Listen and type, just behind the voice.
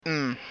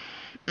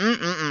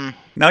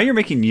Now you're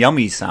making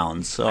yummy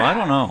sounds, so I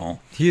don't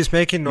know. He's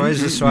making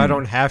noises so I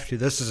don't have to.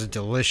 This is a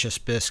delicious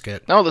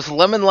biscuit. No, this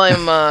lemon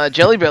lime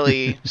Jelly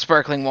Belly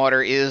sparkling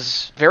water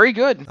is very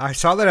good. I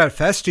saw that at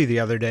Festy the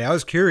other day. I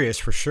was curious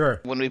for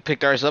sure. When we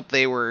picked ours up,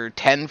 they were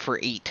 10 for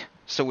 8.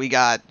 So we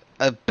got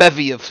a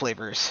bevy of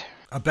flavors.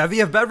 A bevy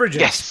of beverages.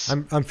 Yes.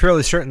 I'm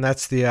fairly certain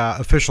that's the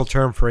official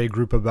term for a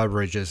group of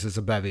beverages is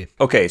a bevy.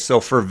 Okay,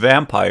 so for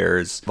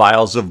vampires,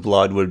 vials of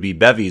blood would be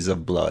bevies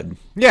of blood.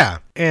 Yeah,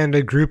 and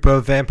a group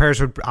of vampires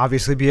would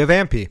obviously be a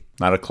vampy.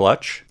 Not a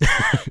clutch?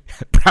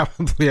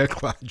 Probably a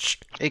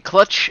clutch. A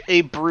clutch,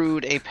 a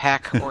brood, a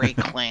pack, or a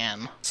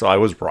clan. So I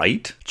was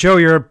right? Joe,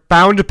 you're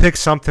bound to pick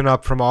something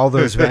up from all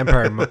those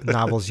vampire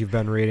novels you've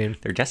been reading.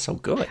 They're just so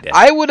good.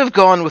 I would have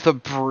gone with a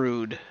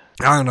brood.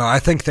 I don't know. I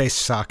think they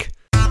suck.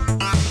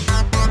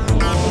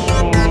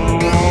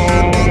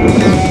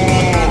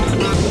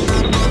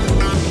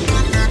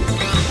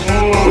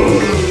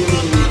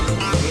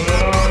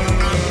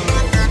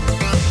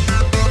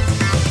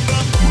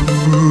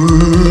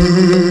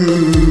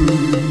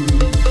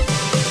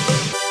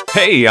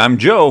 Hey, I'm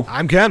Joe.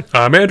 I'm Ken.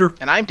 I'm Andrew.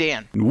 And I'm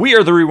Dan. We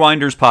are the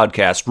Rewinders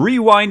podcast,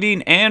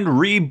 rewinding and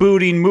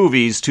rebooting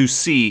movies to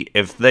see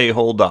if they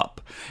hold up.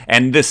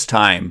 And this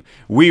time,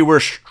 we were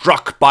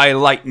struck by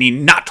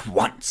lightning not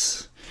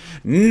once,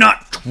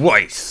 not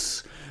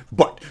twice,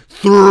 but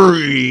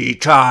 3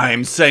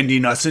 times,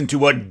 sending us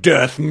into a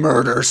death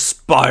murder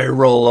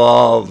spiral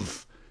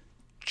of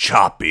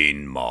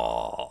Chopping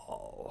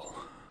Mall.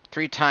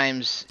 3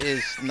 times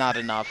is not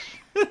enough.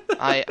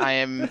 I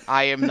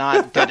am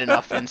not dead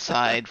enough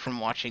inside from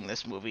watching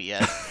this movie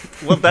yet.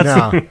 Well,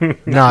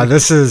 that's No,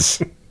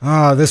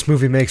 this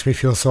movie makes me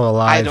feel so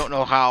alive. I don't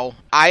know how.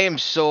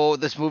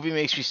 This movie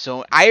makes me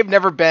so... I have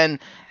never been...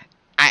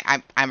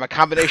 I'm a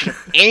combination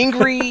of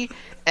angry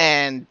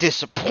and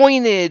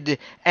disappointed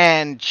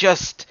and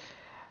just...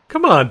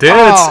 Come on,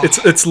 Dan.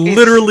 It's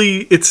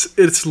literally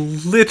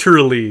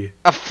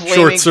a flaming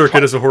Short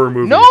Circuit as a horror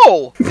movie.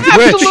 No,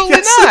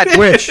 absolutely not.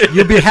 Which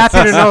you'll be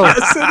happy to know.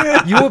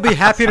 You will be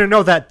happy to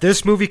know that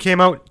this movie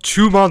came out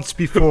 2 months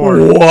before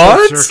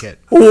What? Short Circuit.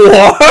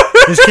 What?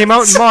 This came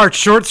out in March.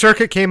 Short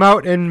Circuit came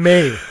out in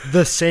May.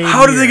 The same.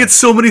 How did they get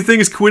so many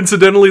things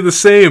coincidentally the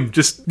same?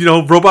 Just,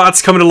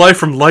 robots coming to life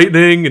from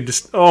lightning and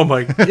just, oh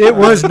my. It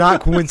was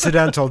not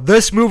coincidental.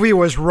 This movie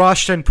was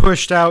rushed and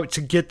pushed out to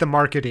get the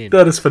marketing.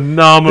 That is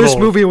phenomenal. This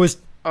movie was.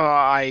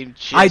 I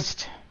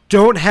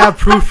don't have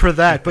proof for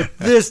that, but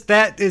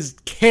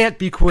can't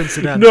be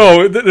coincidental.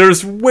 No,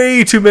 there's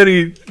way too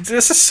many.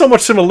 There's just so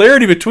much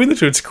similarity between the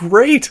two. It's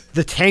great.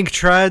 The tank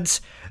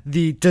treads,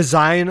 the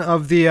design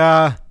of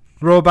the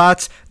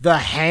robots, the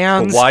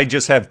hands. But why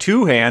just have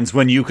 2 hands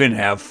when you can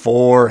have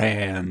 4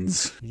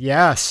 hands?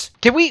 Yes.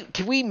 Can we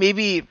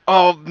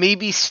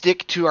maybe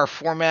stick to our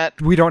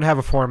format? We don't have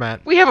a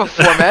format. We have a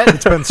format.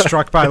 It's been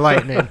struck by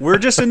lightning. We're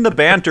just in the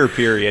banter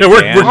period. Yeah, we're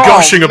Dan.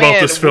 gushing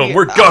about this film.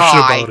 We're gushing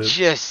about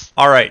it.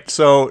 All right,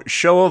 so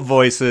show of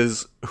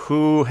voices.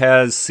 Who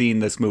has seen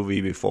this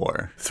movie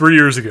before? 3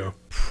 years ago.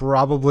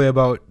 Probably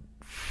about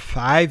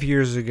 5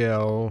 years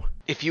ago.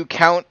 If you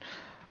count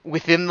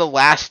within the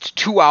last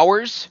 2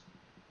 hours,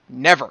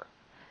 never.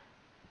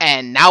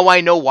 And now I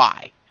know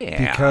why.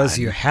 Yeah. Because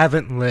you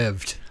haven't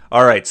lived.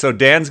 All right, so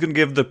Dan's going to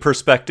give the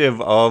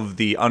perspective of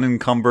the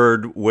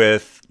unencumbered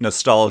with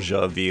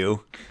nostalgia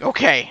view.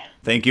 Okay.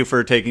 Thank you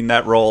for taking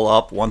that role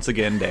up once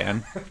again,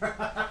 Dan.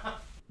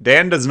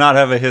 Dan does not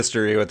have a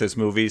history with this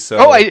movie, so...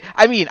 Oh,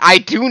 I mean, I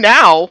do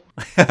now.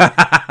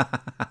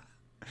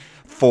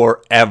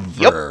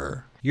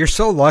 Forever. Yep. You're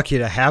so lucky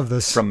to have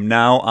this. From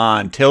now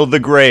on, till the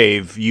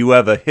grave, you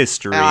have a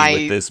history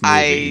with this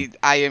movie.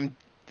 I am...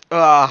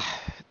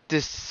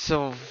 this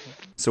so...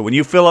 So when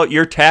you fill out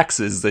your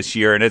taxes this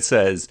year and it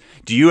says,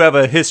 do you have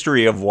a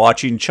history of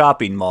watching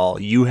Chopping Mall?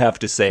 You have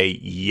to say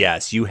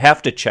yes. You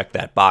have to check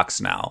that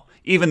box now.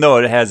 Even though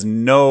it has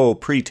no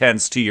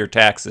pretense to your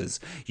taxes,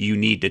 you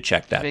need to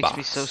check that box. It makes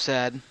me so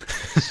sad.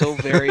 So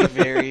very,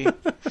 very,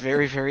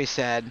 very, very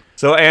sad.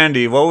 So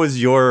Andy, what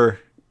was your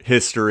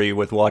history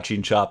with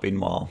watching Chopping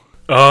Mall?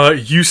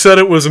 You said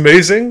it was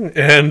amazing,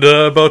 and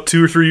about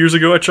 2 or 3 years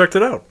ago I checked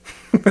it out.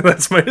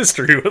 That's my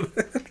history with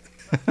it.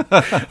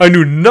 I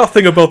knew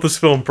nothing about this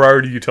film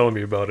prior to you telling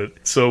me about it.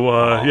 So,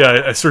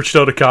 I searched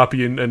out a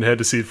copy and had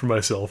to see it for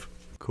myself.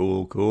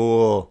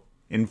 Cool.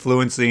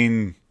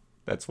 Influencing,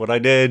 that's what I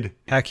did.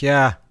 Heck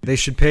yeah. They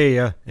should pay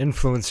a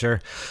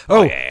influencer.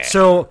 Oh, yeah.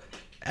 So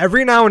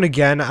every now and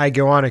again I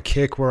go on a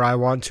kick where I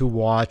want to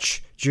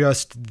watch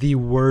just the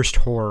worst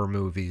horror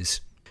movies.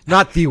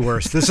 Not the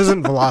worst. This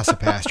isn't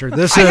Velocipaster. I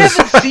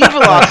haven't seen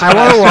Velocipaster. I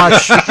want to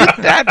watch... Is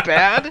it that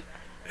bad?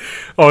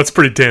 Oh, it's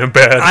pretty damn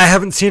bad. I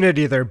haven't seen it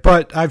either,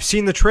 but I've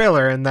seen the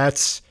trailer, and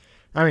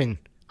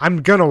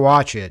I'm going to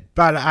watch it,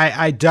 but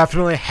I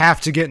definitely have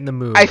to get in the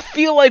mood. I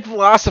feel like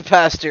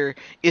Velocipaster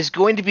is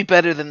going to be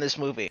better than this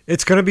movie.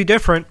 It's going to be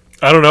different.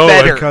 I don't know.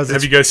 Better.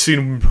 Have you guys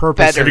seen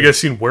Purpose? Have you guys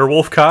seen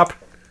Werewolf Cop?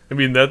 I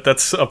mean,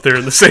 that's up there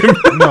in the same...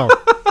 No.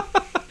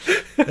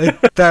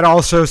 That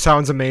also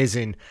sounds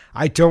amazing.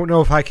 I don't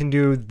know if I can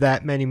do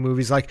that many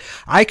movies. Like,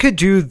 I could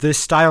do this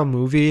style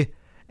movie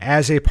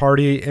as a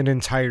party an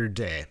entire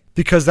day,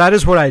 because that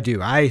is what I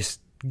do. I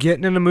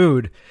get in a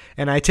mood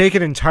and I take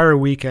an entire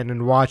weekend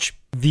and watch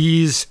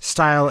these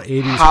style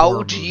 80s How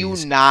horror do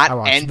movies. you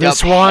not end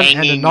this up one and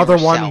hanging another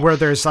yourself? one where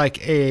there's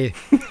like a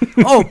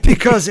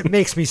because it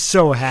makes me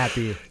so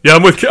happy. Yeah,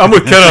 I'm with Ken on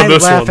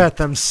this one. I laugh at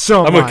them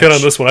so much. I'm with Ken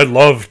on this one. I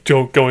love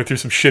going through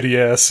some shitty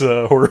ass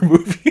horror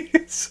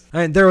movies.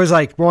 And there was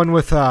like one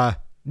with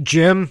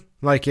Jim,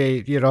 like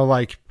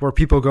like where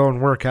people go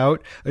and work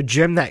out, a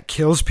gym that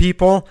kills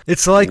people.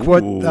 It's like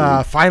what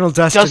Final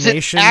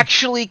Destination Does it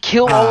actually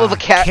kill all of the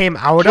came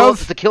out of?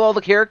 Does it kill all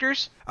the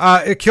characters?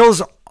 It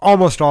kills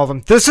almost all of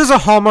them. This is a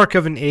hallmark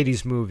of an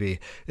 80s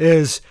movie,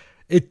 is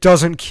it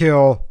doesn't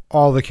kill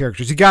all the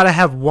characters. You got to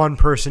have one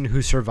person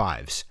who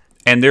survives.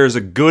 And there's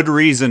a good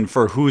reason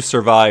for who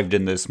survived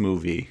in this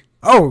movie.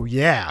 Oh,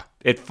 yeah.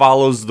 It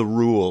follows the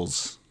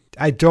rules.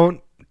 I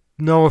don't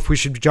know if we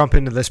should jump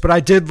into this, but I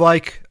did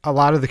like a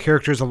lot of the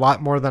characters a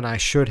lot more than I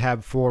should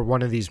have for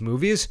one of these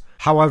movies.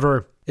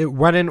 However, it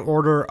went in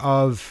order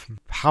of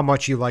how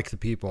much you like the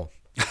people.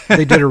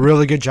 They did a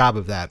really good job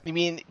of that. You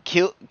mean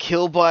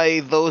kill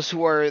by those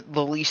who are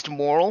the least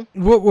moral?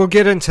 We'll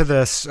get into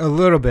this a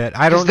little bit.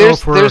 I don't know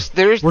if we're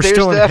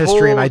still in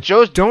history, and I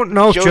don't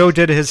know if Joe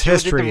did his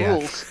history yet.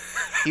 Rules.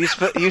 He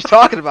was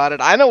talking about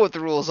it. I know what the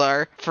rules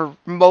are for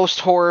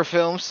most horror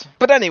films.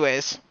 But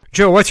anyways.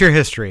 Joe, what's your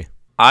history?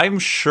 I'm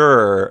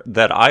sure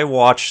that I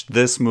watched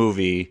this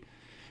movie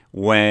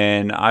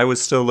when I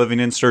was still living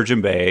in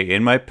Sturgeon Bay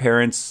in my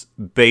parents'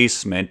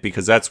 basement,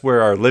 because that's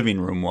where our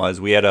living room was.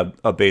 We had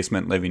a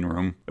basement living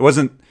room. It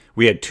wasn't,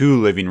 we had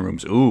two living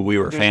rooms. Ooh, we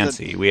were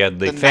fancy. We had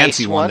the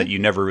fancy nice one that you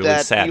never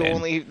really sat in.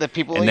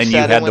 And then you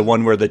had the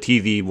one where the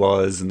TV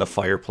was and the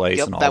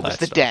fireplace and all that stuff.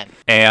 That was the den.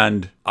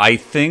 And I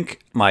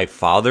think my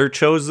father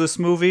chose this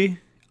movie.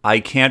 I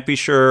can't be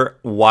sure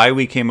why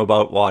we came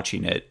about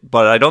watching it,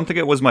 but I don't think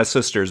it was my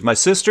sisters. My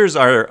sisters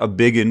are a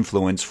big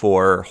influence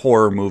for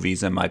horror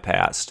movies in my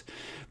past,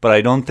 but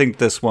I don't think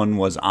this one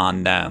was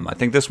on them. I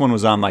think this one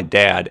was on my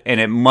dad,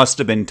 and it must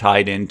have been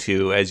tied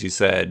into, as you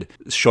said,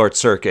 Short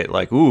Circuit,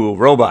 like, ooh,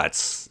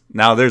 robots.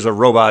 Now there's a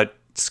robot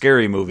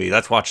scary movie.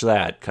 Let's watch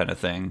that kind of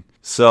thing.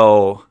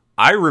 So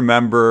I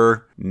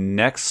remember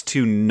next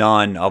to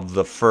none of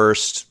the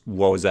first,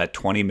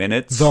 20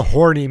 minutes? The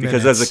horny minutes.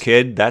 Because as a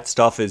kid, that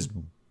stuff is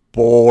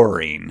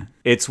boring.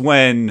 It's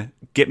when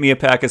get me a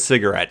pack of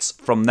cigarettes.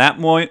 From that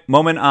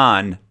moment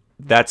on,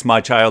 that's my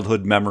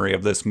childhood memory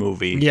of this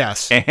movie.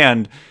 Yes.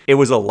 And it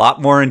was a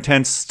lot more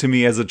intense to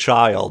me as a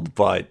child,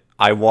 but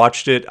I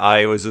watched it.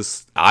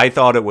 I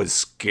thought it was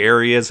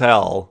scary as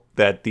hell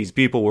that these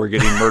people were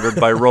getting murdered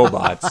by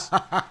robots.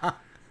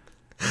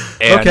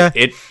 And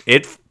okay.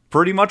 It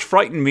pretty much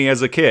frightened me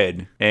as a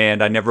kid,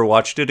 and I never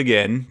watched it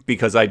again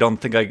because I don't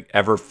think I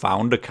ever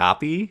found a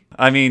copy.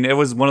 I mean, it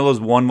was one of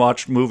those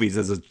one-watch movies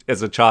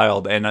as a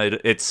child, and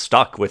it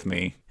stuck with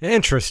me.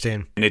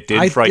 Interesting. And it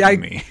did frighten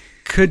me.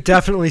 Could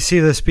definitely see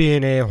this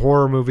being a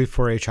horror movie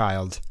for a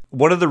child.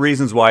 One of the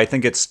reasons why I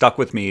think it stuck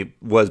with me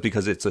was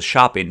because it's a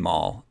shopping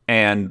mall,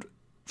 and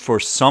for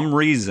some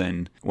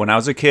reason, when I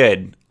was a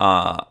kid,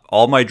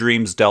 all my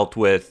dreams dealt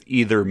with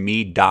either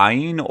me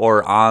dying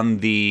or on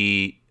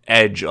the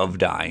edge of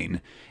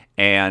dying.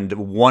 And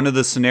one of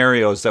the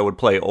scenarios that would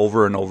play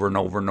over and over and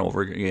over and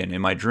over again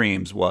in my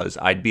dreams was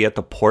I'd be at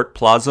the Port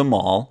Plaza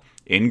Mall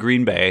in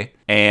Green Bay,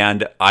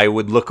 and I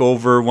would look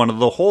over one of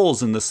the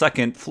holes in the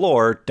second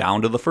floor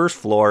down to the first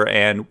floor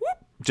and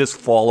just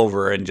fall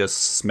over and just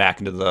smack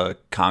into the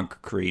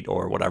concrete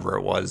or whatever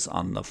it was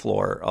on the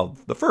floor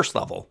of the first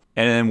level,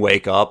 and then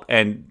wake up.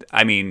 And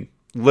I mean,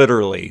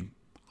 literally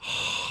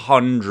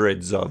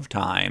hundreds of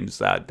times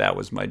that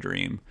was my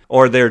dream.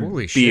 Or there'd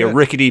be a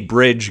rickety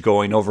bridge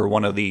going over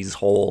one of these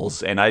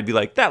holes, and I'd be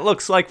like, that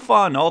looks like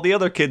fun. All the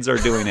other kids are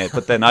doing it.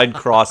 But then I'd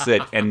cross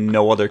it, and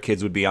no other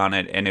kids would be on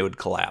it, and it would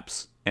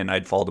collapse, and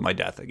I'd fall to my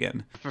death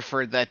again. I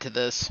preferred that to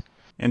this.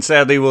 And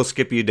sadly, we'll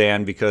skip you,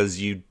 Dan,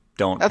 because you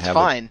don't That's have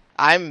fine.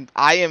 I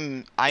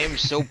am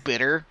so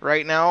bitter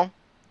right now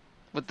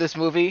with this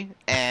movie,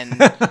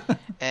 and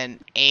and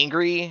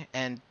angry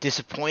and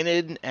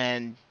disappointed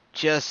and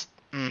just...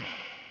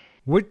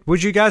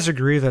 Would you guys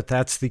agree that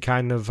that's the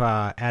kind of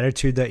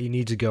attitude that you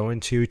need to go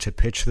into to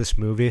pitch this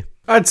movie?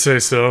 I'd say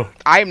so.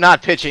 I'm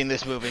not pitching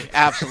this movie.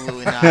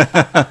 Absolutely not.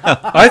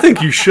 I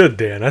think you should,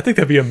 Dan. I think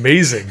that'd be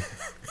amazing.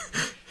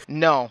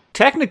 No.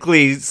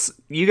 Technically,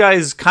 you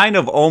guys kind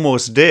of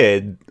almost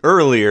did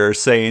earlier,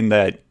 saying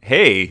that,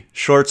 hey,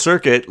 Short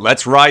Circuit,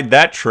 let's ride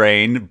that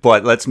train,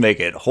 but let's make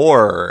it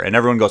horror. And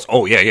everyone goes,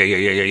 oh, yeah.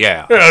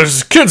 Yeah,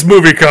 there's a kid's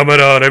movie coming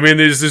out. I mean,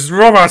 these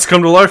robots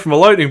come to life from a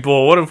lightning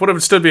bolt. What if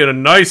instead of being a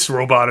nice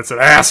robot, it's an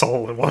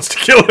asshole that wants to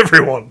kill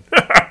everyone?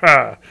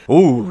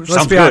 Ooh,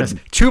 let's be honest.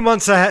 2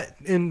 months ahead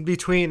in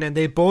between, and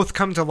they both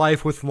come to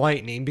life with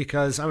lightning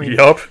because, I mean,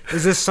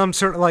 is this some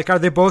sort of, like, are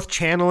they both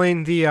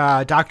channeling the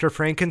Dr.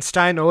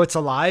 Frankenstein, oh, it's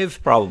alive?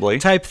 Probably.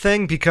 Type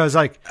thing? Because,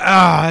 like,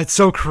 it's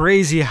so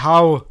crazy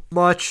how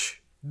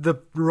much the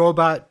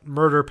robot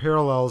murder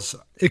parallels,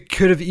 it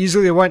could have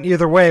easily went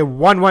either way.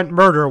 One went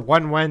murder,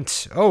 one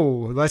went,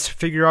 oh, let's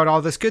figure out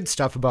all this good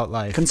stuff about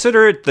life.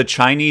 Consider it the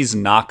Chinese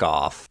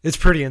knockoff. It's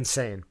pretty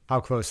insane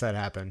how close that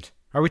happened.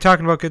 Are we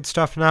talking about good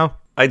stuff now?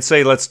 I'd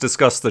say let's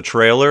discuss the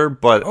trailer,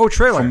 but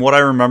from what I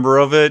remember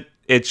of it,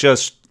 it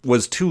just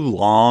was too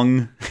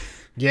long.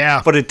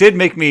 Yeah. But it did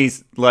make me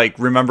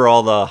remember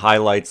all the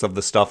highlights of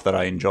the stuff that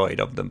I enjoyed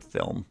of the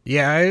film.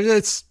 Yeah,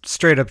 it's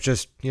straight up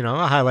just,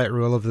 a highlight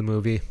reel of the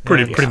movie.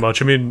 Pretty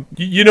much. I mean,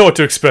 you know what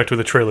to expect with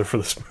a trailer for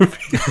this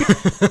movie.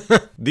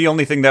 The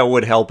only thing that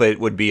would help it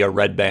would be a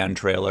red band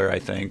trailer, I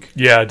think.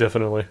 Yeah,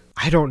 definitely.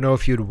 I don't know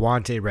if you'd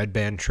want a red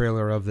band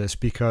trailer of this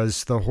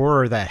because the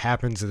horror that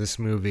happens in this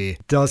movie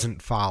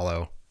doesn't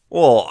follow.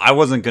 Well, I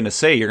wasn't going to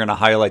say you're going to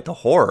highlight the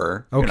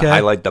horror. You're going to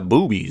highlight the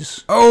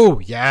boobies. Oh,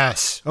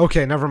 yes.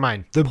 Okay, never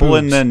mind. The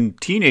Pulling boobs. then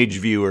teenage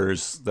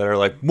viewers that are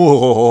like,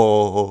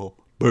 whoa,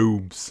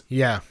 boobs.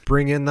 Yeah,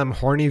 bring in them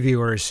horny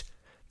viewers.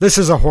 This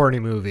is a horny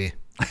movie.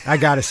 I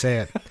got to say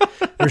it.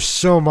 There's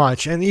so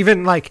much. And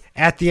even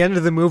at the end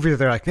of the movie,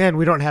 they're like, man,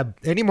 we don't have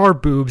any more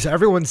boobs.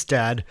 Everyone's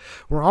dead.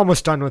 We're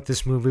almost done with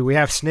this movie. We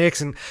have snakes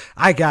and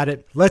I got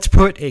it. Let's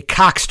put a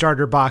cock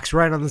starter box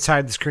right on the side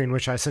of the screen,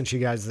 which I sent you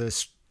guys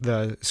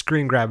the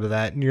screen grab of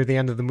that near the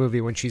end of the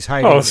movie when she's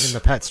hiding in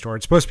the pet store.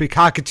 It's supposed to be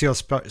cockatiel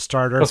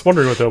starter. I was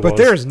wondering what that was. But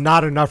there's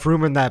not enough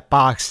room in that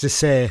box to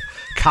say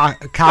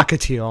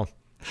cockatiel.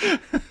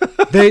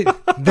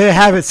 They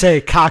have it say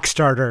cock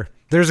starter.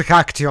 There's a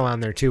cockatiel on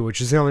there too,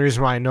 which is the only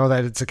reason why I know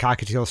that it's a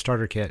cockatiel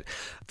starter kit.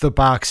 The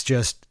box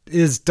just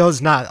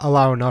does not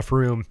allow enough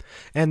room,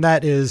 and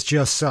that is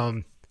just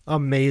some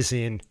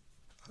amazing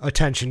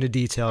attention to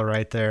detail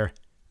right there.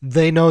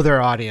 They know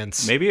their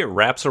audience. Maybe it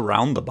wraps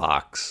around the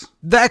box.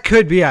 That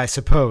could be, I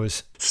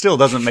suppose. Still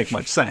doesn't make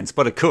much sense,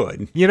 but it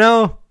could.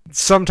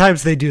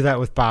 Sometimes they do that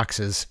with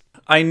boxes.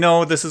 I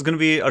know this is going to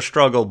be a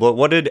struggle, but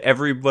what did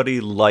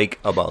everybody like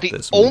about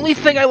this movie? The only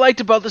thing I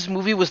liked about this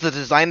movie was the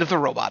design of the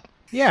robot.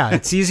 Yeah,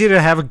 it's easy to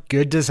have a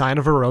good design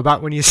of a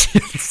robot when you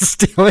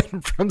steal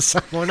it from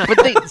someone else.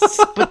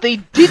 But they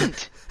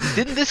didn't.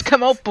 Didn't this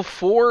come out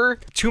before?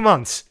 2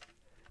 months.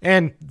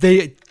 And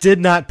they did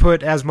not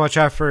put as much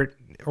effort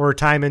or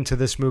time into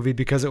this movie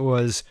because it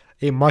was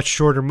a much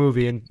shorter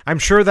movie. And I'm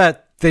sure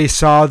that they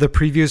saw the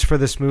previews for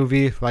this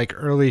movie,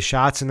 early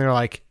shots, and they're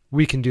like,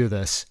 we can do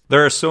this.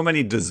 There are so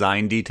many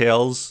design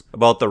details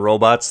about the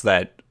robots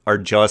that are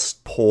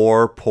just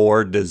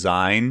poor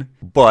design,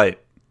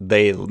 but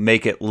they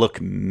make it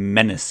look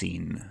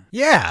menacing.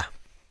 Yeah.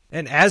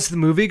 And as the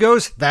movie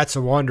goes, that's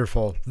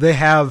wonderful. They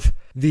have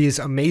these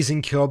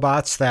amazing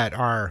killbots that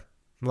are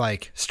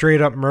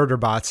straight up murder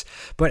bots.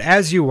 But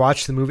as you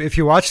watch the movie, if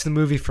you watch the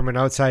movie from an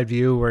outside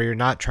view where you're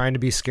not trying to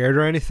be scared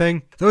or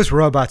anything, those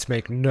robots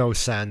make no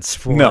sense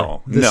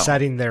for the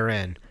setting they're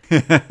in,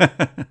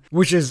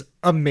 which is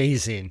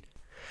amazing.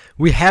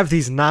 We have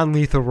these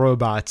non-lethal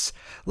robots.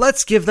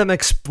 Let's give them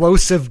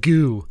explosive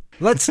goo.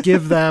 Let's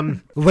give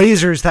them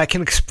lasers that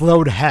can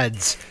explode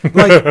heads.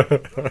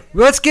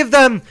 Let's give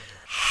them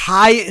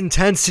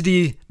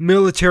high-intensity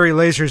military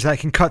lasers that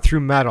can cut through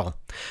metal.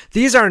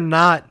 These are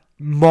not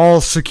mall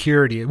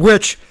security,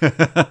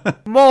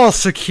 mall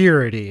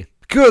security.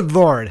 Good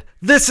Lord.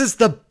 This is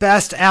the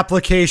best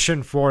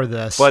application for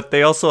this. But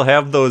they also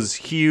have those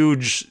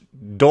huge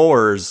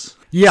doors.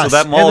 Yes.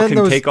 So that mall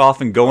can take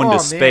off and go into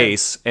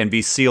space and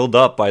be sealed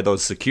up by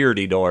those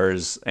security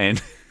doors and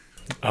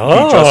be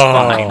just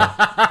fine.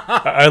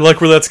 I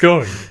like where that's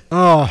going.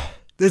 Oh,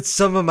 it's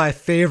some of my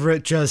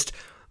favorite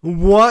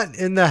what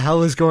in the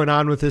hell is going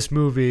on with this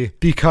movie?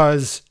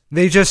 Because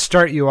they just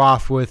start you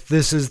off with,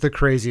 this is the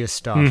craziest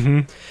stuff.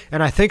 Mm-hmm.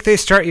 And I think they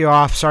start you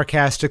off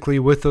sarcastically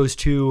with those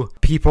two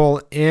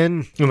people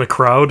in the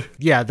crowd.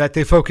 Yeah, that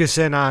they focus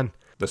in on.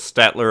 The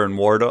Statler and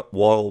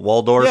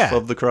Waldorf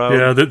of the crowd.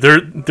 Yeah,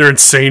 they're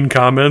insane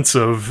comments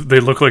of, they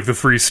look like the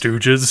Three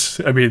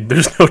Stooges. I mean,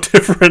 there's no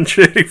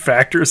differentiating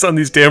factors on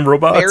these damn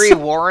robots. Mary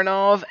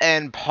Woronov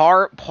and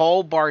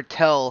Paul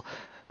Bartel.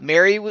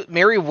 Mary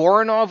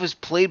Woronov is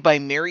played by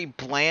Mary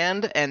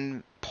Bland,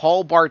 and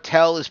Paul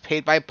Bartel is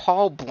played by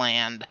Paul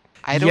Bland.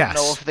 I don't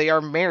know if they are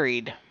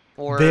married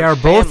or they are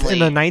family. both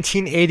in a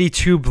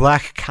 1982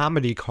 black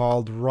comedy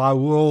called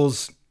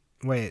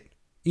Edie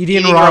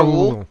and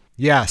Raoul.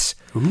 Yes.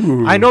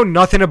 Ooh. I know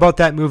nothing about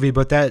that movie,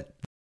 but that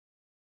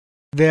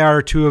they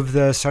are two of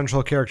the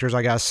central characters,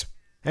 I guess.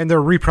 And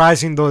they're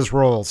reprising those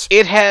roles.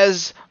 It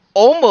has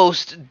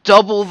almost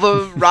double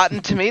the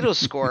Rotten Tomatoes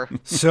score.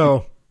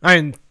 So,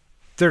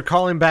 they're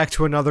calling back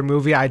to another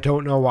movie. I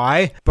don't know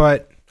why,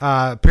 but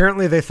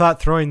apparently they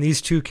thought throwing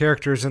these two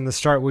characters in the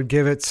start would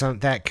give it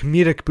that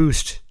comedic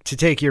boost to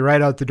take you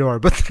right out the door.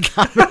 But the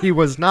comedy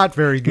was not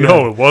very good.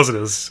 No, it wasn't.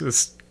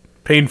 It's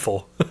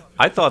painful.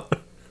 I thought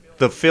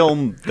the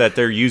film that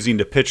they're using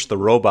to pitch the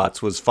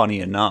robots was funny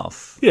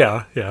enough.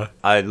 Yeah.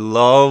 I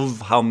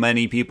love how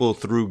many people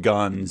threw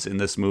guns in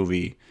this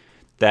movie.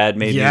 That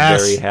made me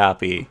very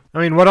happy. I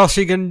mean, what else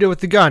are you going to do with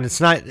the gun? It's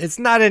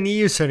not any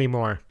use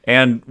anymore.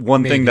 And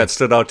one thing that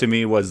stood out to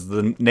me was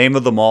the name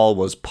of the mall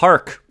was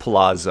Park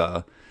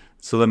Plaza.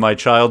 So then my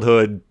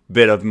childhood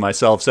bit of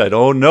myself said,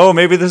 oh no,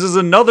 maybe this is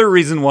another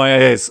reason why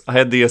I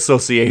had the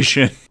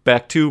association.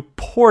 Back to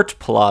Port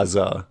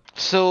Plaza.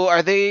 So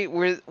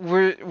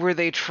were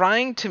they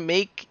trying to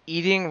make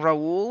Eating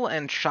Raoul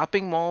and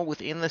Shopping Mall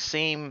within the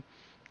same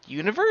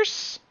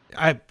universe?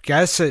 I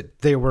guess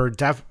they were.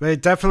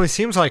 It definitely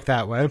seems like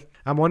that way.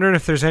 I'm wondering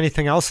if there's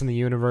anything else in the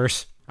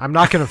universe. I'm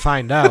not going to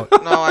find out.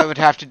 No, I would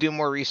have to do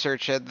more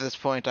research at this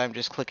point. I'm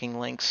just clicking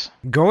links.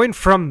 Going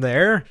from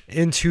there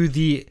into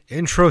the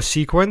intro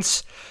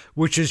sequence,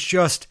 which is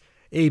just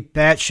a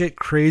batshit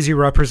crazy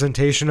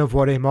representation of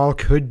what a mall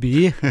could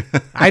be.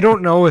 I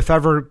don't know if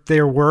ever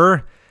there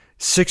were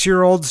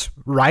 6-year-olds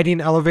riding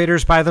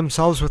elevators by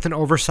themselves with an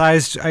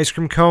oversized ice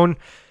cream cone.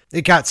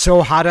 It got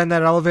so hot on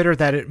that elevator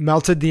that it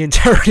melted the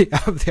entirety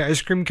of the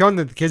ice cream cone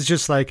that the kid's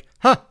just like,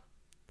 huh,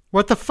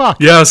 what the fuck?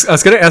 Yeah, I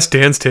was going to ask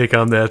Dan's take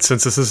on that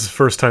since this is his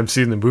first time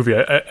seeing the movie.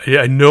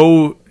 I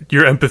know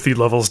your empathy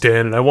levels,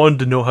 Dan, and I wanted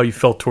to know how you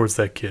felt towards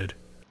that kid.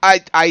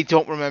 I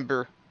don't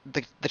remember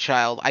the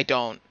child. I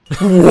don't.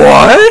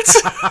 What?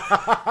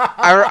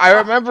 I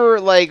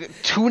remember, like,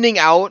 tuning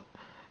out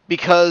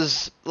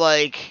because,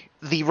 like,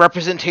 the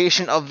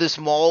representation of this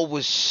mall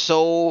was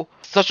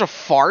such a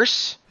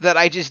farce that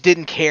I just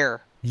didn't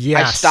care.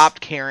 Yes. I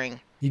stopped caring.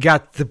 You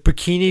got the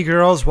bikini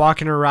girls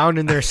walking around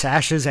in their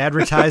sashes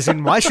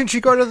advertising, why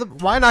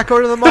not go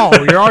to the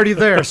mall? You're already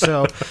there,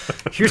 so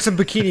here's some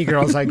bikini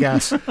girls, I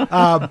guess.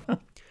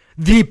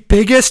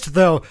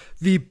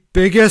 The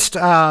biggest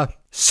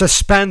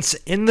suspense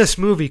in this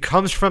movie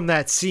comes from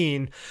that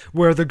scene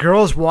where the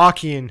girl's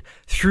walking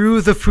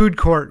through the food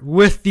court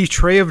with the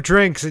tray of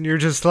drinks, and you're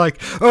just like,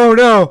 oh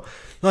no.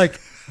 Like,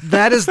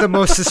 that is the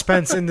most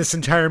suspense in this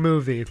entire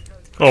movie.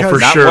 Oh, for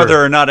not sure.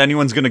 Whether or not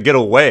anyone's going to get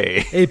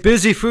away. A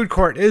busy food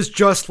court is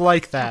just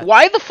like that.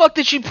 Why the fuck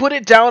did she put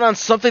it down on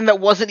something that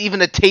wasn't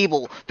even a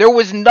table? There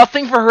was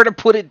nothing for her to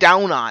put it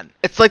down on.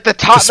 It's like the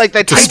top, Just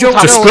table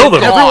top. spill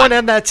them. Everyone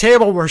at that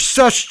table were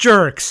such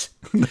jerks.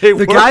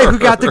 The guy who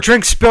got the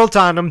drink spilt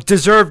on him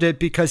deserved it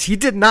because he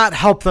did not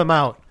help them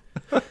out.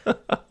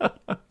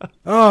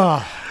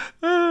 Oh.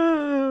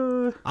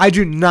 I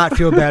do not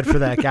feel bad for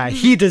that guy.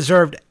 He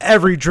deserved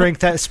every drink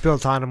that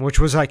spilt on him, which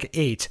was like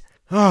 8.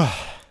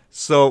 Oh.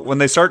 So when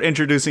they start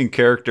introducing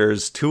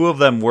characters, 2 of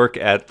them work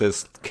at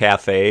this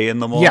cafe in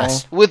the mall.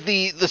 Yes. With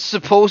the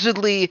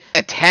supposedly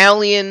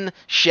Italian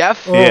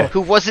chef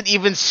who wasn't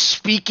even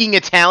speaking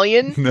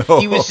Italian. No.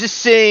 He was just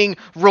saying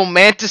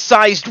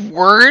romanticized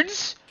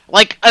words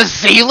like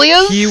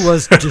azaleas. He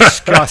was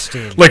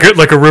disgusting. like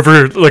a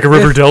river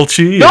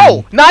Delchi.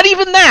 No, not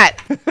even that.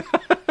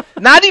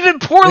 Not even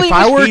poorly. If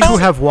I were to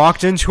have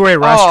walked into a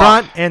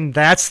restaurant and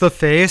that's the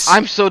face,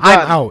 I'm so done.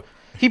 I'm out.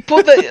 He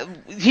put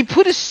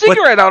his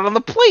cigarette out on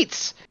the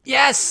plates.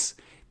 Yes,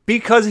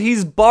 because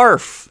he's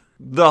Barf,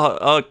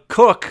 the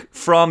cook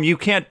from You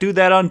Can't Do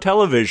That on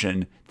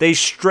Television. They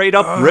straight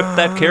up ripped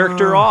that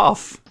character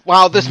off.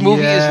 Wow, this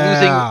movie is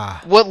losing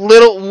what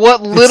little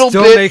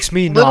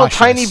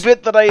tiny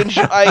bit that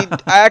I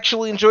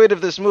actually enjoyed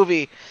of this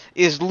movie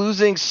is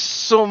losing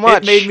so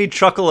much. It made me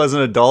chuckle as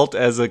an adult.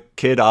 As a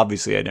kid,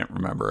 obviously, I didn't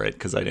remember it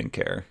because I didn't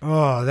care.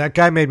 Oh, that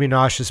guy made me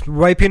nauseous.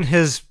 Wiping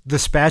the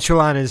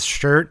spatula on his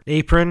shirt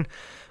apron.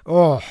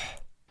 Oh,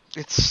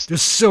 it's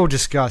just so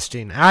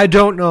disgusting. I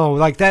don't know.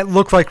 Like, that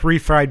looked like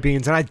refried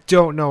beans, and I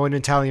don't know an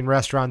Italian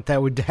restaurant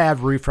that would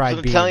have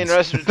refried beans. Italian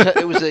restaurant.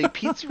 It was a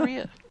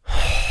pizzeria.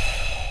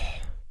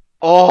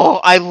 Oh,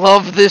 I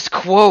love this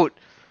quote.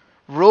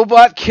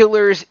 Robot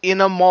killers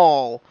in a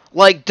mall,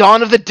 like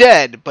Dawn of the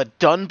Dead, but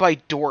done by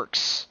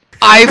dorks.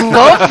 I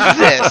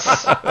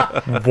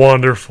love this.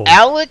 Wonderful.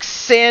 Alex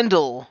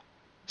Sandell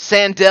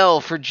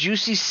for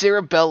Juicy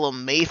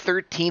Cerebellum, May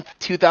 13th,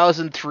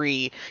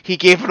 2003. He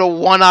gave it a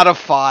 1 out of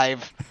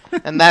 5.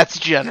 And that's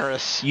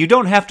generous. You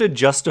don't have to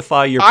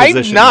justify your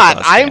position. I'm not.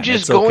 With us, I'm man.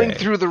 just It's going okay.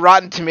 through the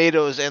Rotten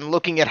Tomatoes and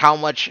looking at how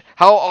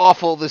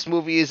awful this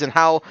movie is and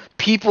how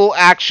people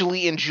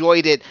actually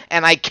enjoyed it,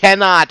 and I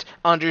cannot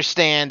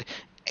understand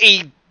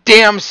a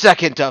damn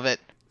second of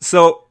it.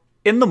 So,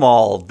 in the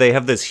mall, they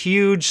have this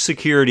huge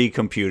security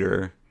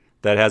computer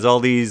that has all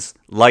these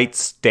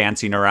lights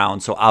dancing around,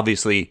 so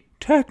obviously,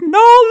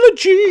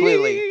 technology!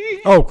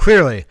 Clearly. Oh,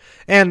 clearly.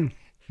 And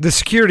the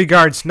security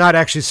guards not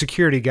actually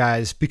security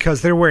guys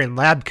because they're wearing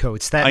lab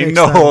coats. That I makes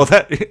know.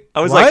 them...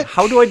 I was What? like,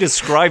 how do I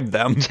describe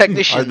them?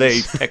 Technicians. Are they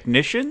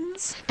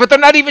technicians? But they're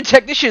not even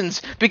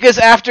technicians, because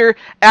after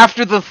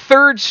the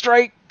third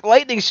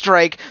lightning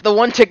strike, the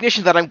one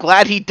technician that I'm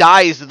glad he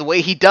dies the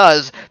way he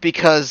does,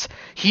 because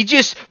he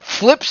just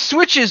flips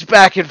switches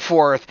back and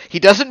forth. He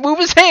doesn't move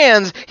his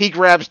hands. He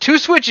grabs 2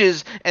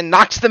 switches and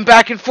knocks them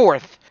back and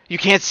forth. You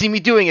can't see me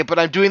doing it, but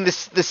I'm doing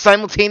this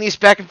simultaneous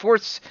back and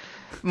forth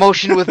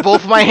motion with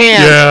both my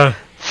hands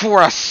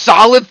for a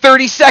solid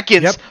 30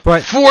 seconds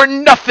for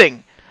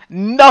nothing.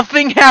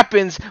 Nothing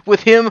happens with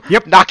him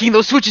knocking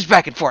those switches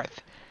back and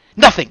forth.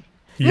 Nothing.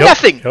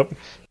 Nothing. Yep.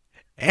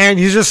 And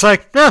he's just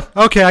like,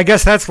 okay, I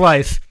guess that's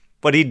life.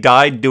 But he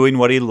died doing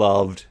what he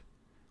loved,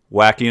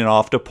 whacking it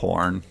off to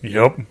porn.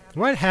 Yep.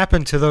 What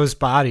happened to those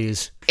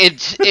bodies?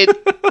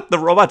 The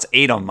robots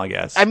ate them, I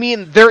guess. I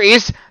mean, there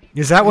is...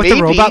 Is that what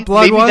the robot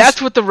blood was? Maybe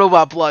that's what the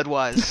robot blood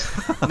was.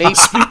 Maybe.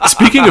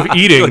 Speaking of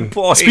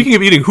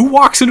eating, who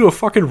walks into a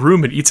fucking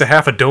room and eats a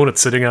half a donut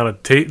sitting on a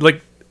table?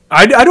 Like,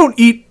 I don't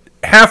eat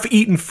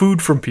half-eaten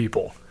food from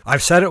people.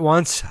 I've said it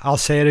once. I'll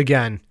say it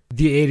again.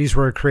 The 80s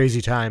were a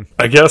crazy time.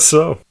 I guess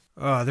so.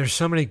 There's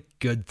so many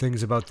good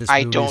things about this I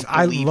movie. don't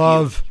I believe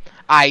love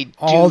you.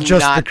 all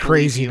just not the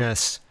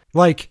craziness.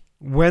 Like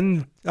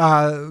when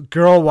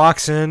girl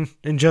walks in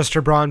just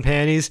her bra and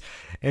panties,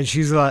 and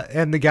she's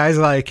and the guy's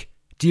like,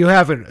 "Do you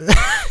have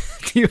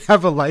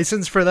a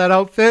license for that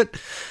outfit?"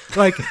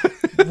 Like,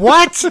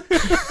 what?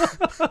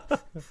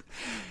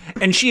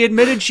 And she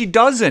admitted she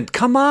doesn't.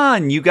 Come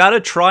on, you gotta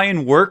try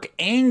and work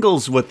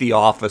angles with the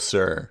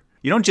officer.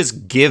 You don't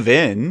just give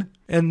in.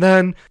 And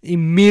then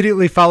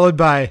immediately followed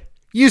by,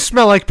 "You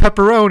smell like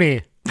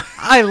pepperoni.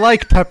 I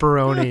like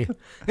pepperoni."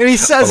 And he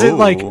says it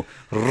like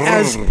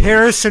as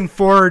Harrison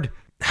Ford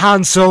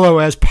Han Solo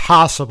as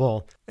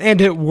possible.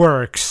 And it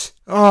works.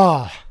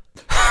 Oh.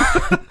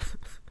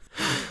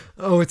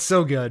 Oh, it's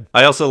so good.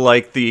 I also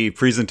like the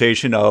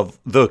presentation of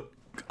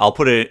I'll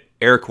put it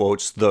air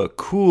quotes, the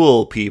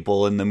cool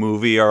people in the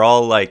movie are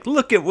all like,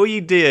 "Look at what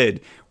we did.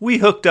 We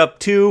hooked up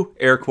 2,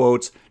 air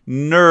quotes,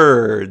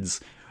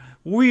 nerds.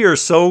 We are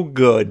so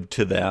good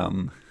to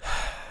them."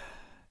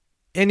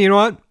 And you know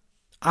what?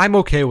 I'm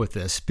okay with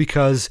this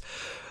because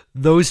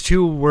those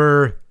 2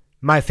 were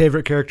my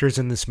favorite characters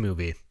in this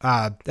movie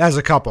as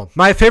a couple.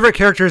 My favorite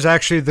character is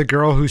actually the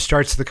girl who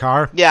starts the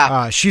car.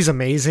 Yeah. She's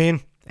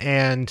amazing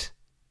and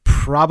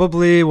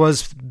probably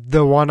was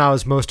the one I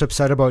was most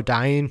upset about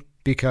dying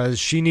because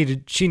she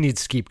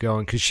needs to keep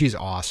going because she's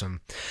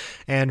awesome.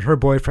 And her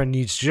boyfriend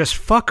needs to just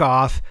fuck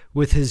off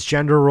with his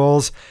gender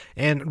roles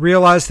and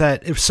realize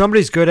that if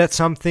somebody's good at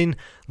something,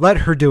 let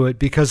her do it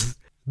because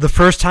the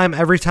first time,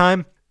 every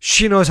time,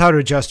 she knows how to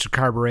adjust a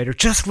carburetor.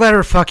 Just let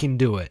her fucking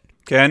do it.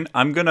 Ken,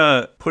 I'm going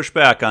to push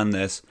back on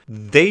this.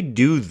 They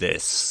do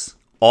this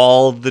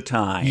all the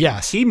time.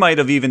 Yes. He might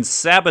have even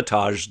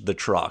sabotaged the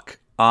truck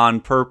on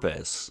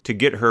purpose to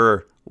get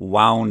her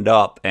wound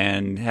up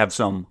and have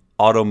some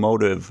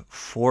automotive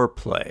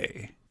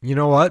foreplay. You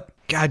know what?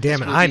 God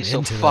damn it, I'm so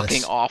into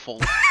fucking this. awful.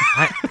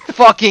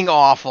 Fucking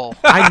awful.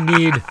 I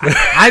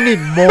need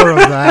more of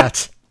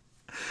that.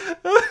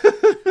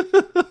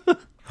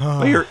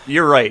 But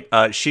you're right.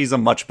 She's a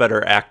much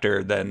better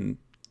actor than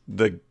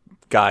the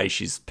guy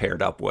she's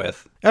paired up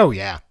with. Oh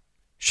yeah,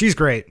 she's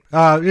great.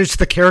 It's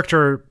the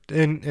character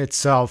in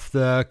itself,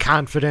 the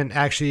confident,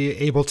 actually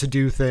able to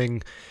do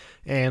thing,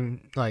 and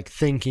like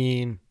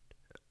thinking.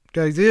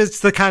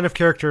 It's the kind of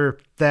character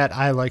that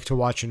I like to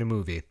watch in a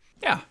movie.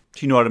 Yeah,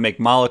 she know how to make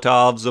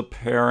Molotovs.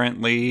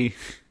 Apparently,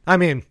 I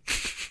mean,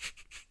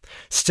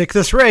 stick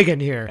this rag in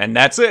here, and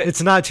that's it.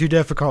 It's not too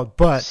difficult,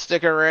 but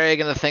stick a rag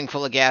in a thing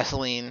full of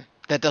gasoline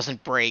that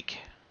doesn't break,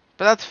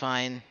 but that's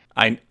fine.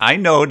 I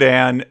know,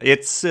 Dan.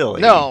 It's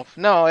silly. No,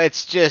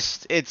 it's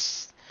just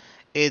it's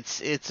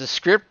a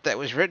script that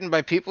was written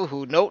by people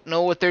who don't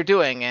know what they're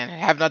doing and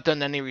have not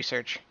done any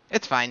research.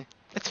 It's fine.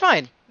 It's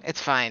fine.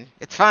 It's fine.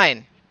 It's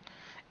fine.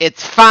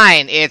 It's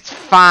fine. It's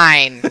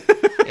fine.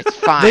 It's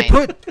fine. They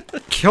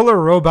put killer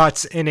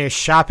robots in a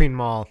shopping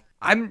mall.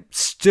 I'm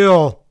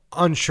still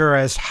unsure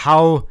as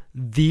how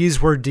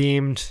these were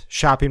deemed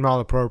shopping mall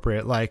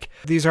appropriate. Like,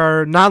 these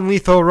are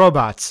non-lethal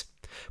robots,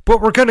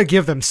 but we're going to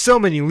give them so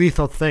many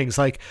lethal things.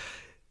 Like,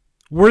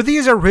 were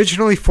these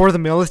originally for the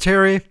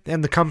military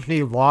and the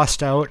company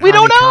lost out on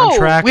a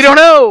contract? We don't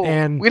know.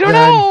 We don't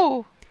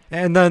know.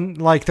 And then,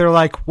 like, they're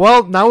like,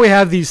 well, now we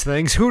have these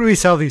things. Who do we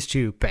sell these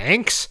to?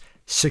 Banks?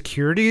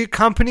 Security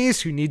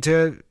companies who need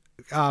to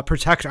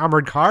protect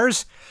armored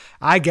cars?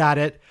 I got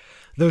it.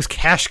 Those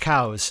cash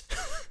cows.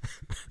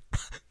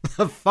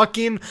 The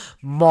fucking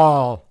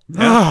mall.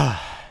 Yeah.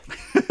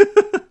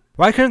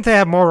 Why couldn't they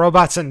have more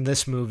robots in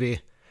this movie?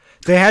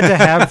 They had to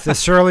have the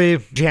surly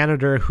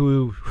janitor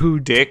who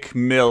Dick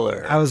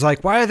Miller. I was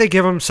like, why do they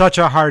give him such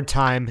a hard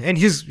time? And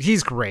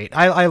he's great.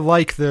 I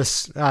like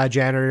this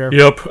janitor.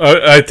 Yep,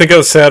 I think I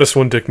was saddest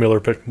when Dick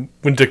Miller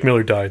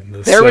died in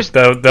this. That's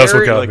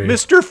what got me.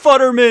 Mr.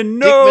 Futterman,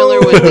 no! Dick Miller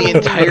was the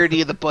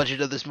entirety of the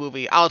budget of this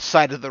movie,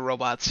 outside of the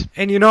robots.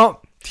 And you know,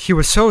 he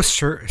was so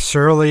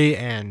surly,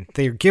 and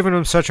they were giving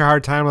him such a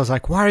hard time. I was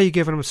like, why are you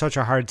giving him such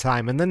a hard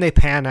time? And then they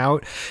pan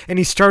out, and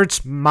he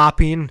starts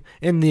mopping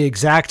in the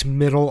exact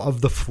middle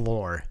of the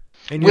floor.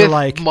 And you're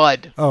like,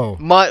 mud. Oh.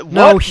 Mud.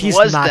 No, he's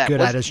not good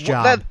at his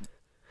job.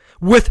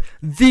 With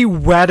the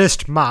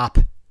wettest mop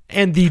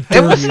and the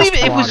dirtiest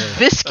water. It was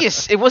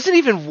viscous. It wasn't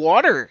even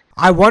water.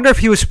 I wonder if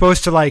he was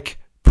supposed to, like,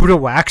 put a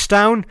wax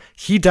down.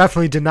 He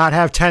definitely did not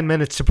have 10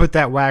 minutes to put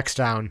that wax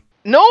down.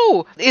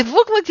 No, it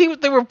looked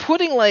like they were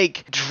putting,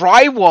 like,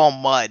 drywall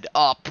mud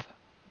up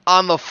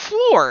on the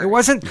floor. It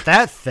wasn't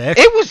that thick.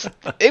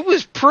 It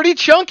was pretty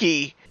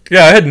chunky.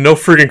 Yeah, I had no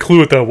freaking clue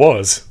what that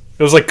was.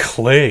 It was like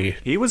clay.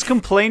 He was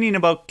complaining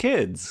about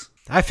kids.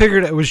 I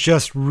figured it was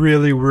just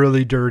really,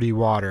 really dirty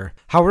water.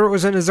 However, it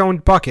was in his own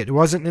bucket. It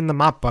wasn't in the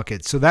mop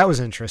bucket, so that was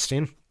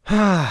interesting.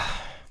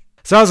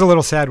 So I was a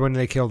little sad when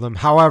they killed him.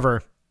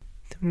 However,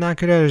 not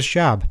good at his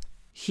job.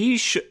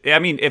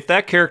 If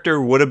that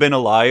character would have been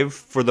alive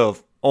for the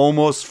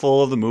almost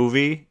full of the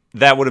movie,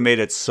 that would have made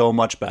it so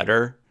much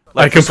better.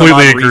 I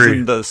completely agree.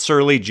 Reason, the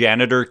surly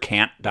janitor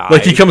can't die.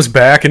 Like he comes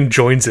back and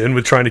joins in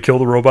with trying to kill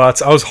the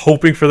robots. I was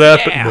hoping for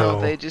that, but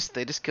no. They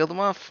just killed him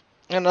off.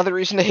 Another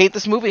reason to hate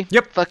this movie.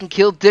 Yep. Fucking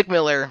killed Dick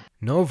Miller.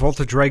 No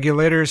voltage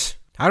regulators.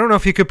 I don't know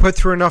if you could put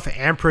through enough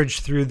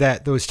amperage through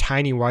those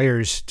tiny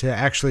wires to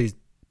actually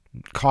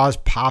cause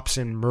pops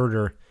and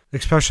murder,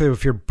 especially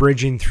if you're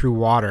bridging through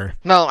water.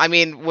 No, I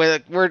mean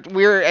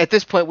we're at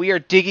this point we are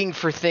digging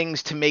for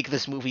things to make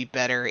this movie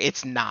better.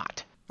 It's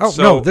not. Oh,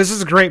 no, this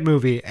is a great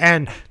movie,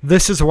 and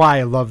this is why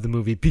I love the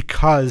movie,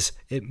 because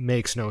it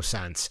makes no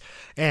sense.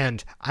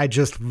 And I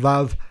just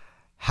love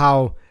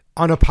how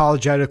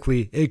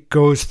unapologetically it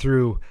goes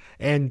through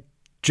and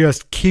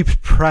just keeps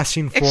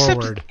pressing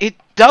forward. Except it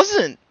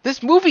doesn't.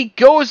 This movie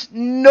goes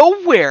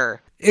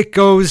nowhere. It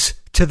goes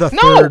to the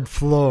third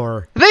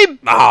floor. They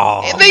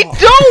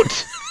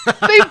don't.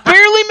 They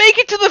barely make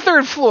it to the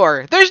third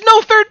floor. There's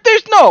no.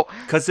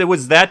 Because it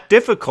was that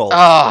difficult.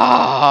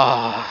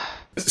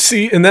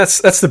 See, and that's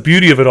the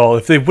beauty of it all.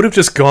 If they would have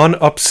just gone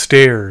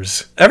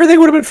upstairs, everything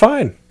would have been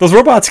fine. Those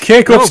robots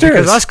can't go upstairs.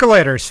 Because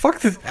escalators. Fuck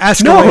the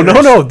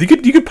escalators. No. You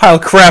could pile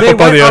crap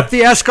up on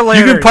the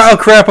escalators. You can pile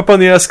crap up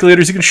on the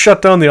escalators. You can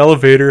shut down the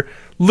elevator.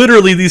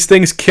 Literally, these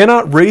things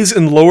cannot raise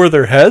and lower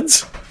their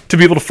heads to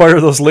be able to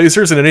fire those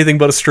lasers in anything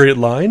but a straight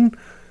line,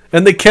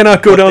 and they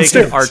cannot go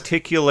downstairs. They can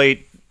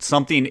articulate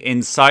something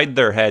inside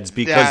their heads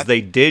because they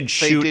did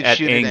shoot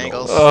at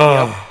angles.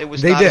 Yep. It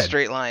was not a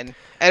straight line.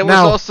 And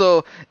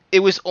it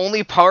was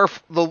only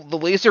powerful. The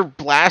laser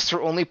blasts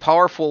are only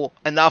powerful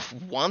enough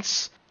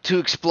once to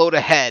explode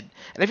a head.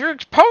 And if you're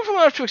powerful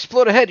enough to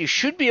explode a head, you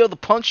should be able to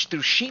punch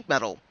through sheet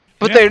metal.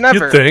 But they're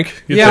never. You'd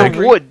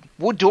think.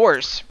 Wood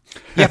doors.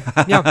 Yeah.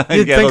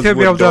 You'd think they'd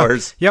be able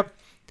to. Yep.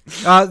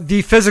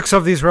 The physics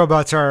of these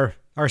robots are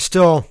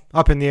still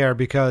up in the air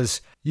because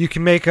you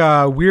can make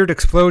a weird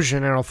explosion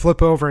and it'll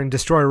flip over and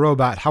destroy a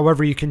robot.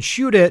 However, you can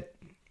shoot it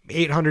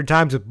 800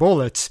 times with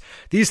bullets.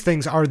 These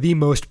things are the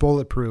most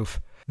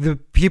bulletproof. The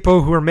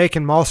people who are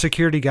making mall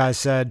security guys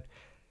said,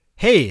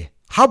 "Hey,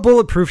 how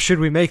bulletproof should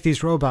we make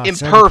these robots?"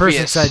 Impervious. And the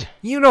person said,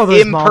 "You know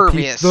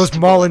those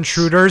mall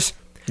intruders."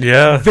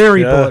 Yeah,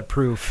 very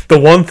bulletproof. The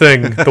one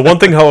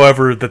thing,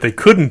 however, that they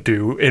couldn't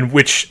do, in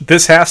which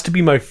this has to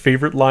be my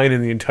favorite line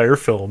in the entire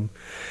film,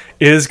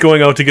 is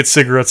going out to get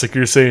cigarettes, like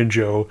you're saying,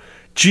 Joe.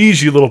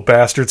 Geez, you little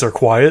bastards are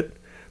quiet.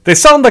 They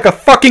sound like a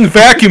fucking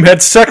vacuum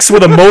had sex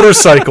with a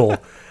motorcycle.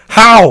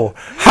 How?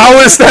 How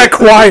is that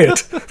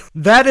quiet?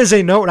 That is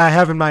a note I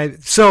have in my...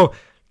 So,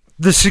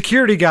 the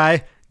security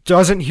guy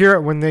doesn't hear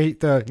it when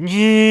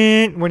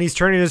when he's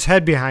turning his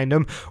head behind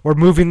him or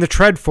moving the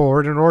tread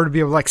forward in order to be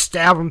able to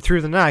stab him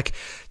through the neck.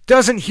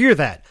 Doesn't hear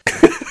that.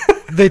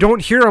 They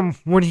don't hear him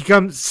when he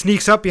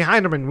sneaks up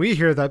behind him, and we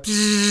hear that.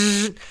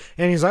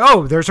 And he's like,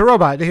 "Oh, there's a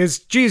robot."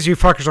 Geez, you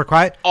fuckers are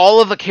quiet. All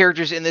of the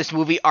characters in this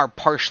movie are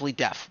partially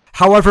deaf.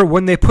 However,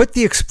 when they put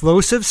the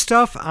explosive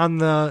stuff on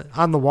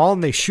the wall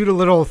and they shoot a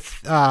little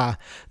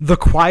the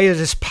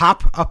quietest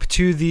pop up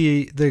to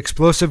the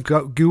explosive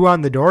goo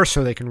on the door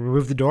so they can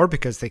remove the door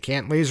because they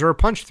can't laser or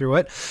punch through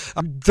it.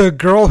 The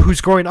girl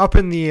who's going up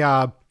in the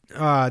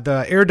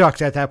air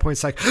duct at that point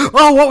is like,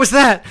 "Oh, what was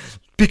that?"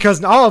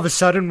 Because all of a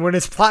sudden, when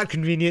it's plot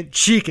convenient,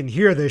 she can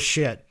hear this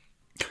shit.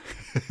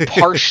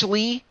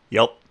 Partially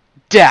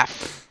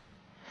deaf.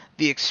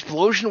 The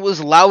explosion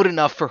was loud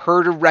enough for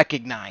her to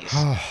recognize.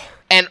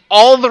 And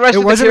all the rest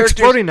of the characters... It wasn't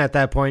exploding at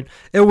that point.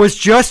 It was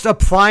just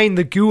applying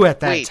the goo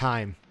at that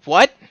time.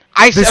 What?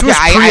 This was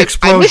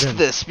pre-explosion. I missed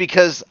this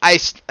because, I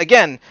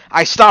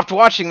stopped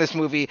watching this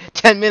movie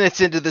 10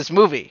 minutes into this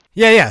movie.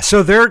 Yeah.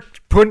 So they're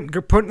putting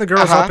the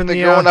girls up in the...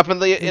 They're going up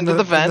into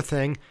the vent. The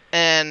thing.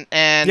 And...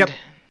 Yep.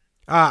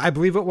 I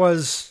believe it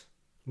was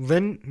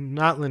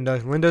not Linda.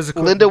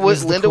 Linda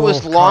was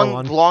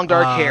long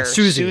dark hair.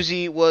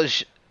 Susie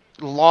was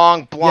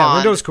long blonde. Yeah,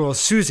 Linda was cool.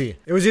 Susie.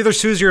 It was either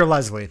Susie or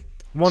Leslie.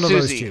 One of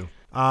those two.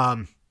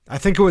 I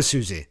think it was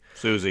Susie.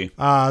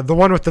 The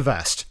one with the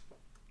vest.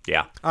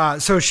 Yeah.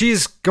 So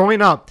she's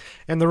going up,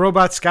 and the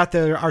robot's got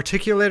the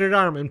articulated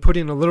arm and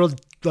putting a little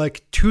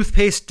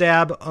toothpaste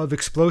dab of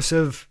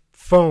explosive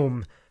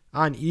foam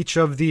on each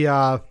of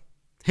the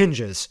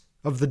hinges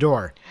of the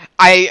door.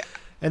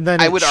 And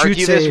then I would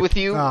argue this with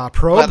you,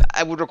 probe. but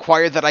I would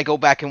require that I go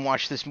back and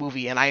watch this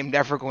movie, and I am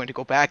never going to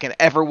go back and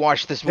ever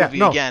watch this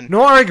movie again.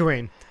 No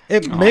arguing.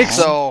 It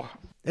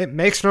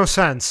makes no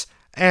sense,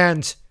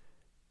 and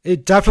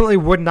it definitely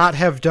would not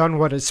have done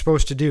what it's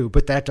supposed to do,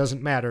 but that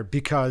doesn't matter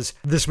because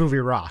this movie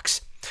rocks.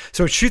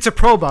 So it shoots a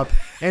probe up,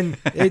 and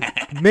it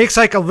makes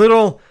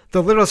the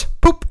littlest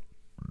poop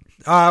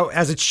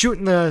as it's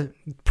shooting the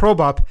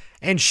probe up,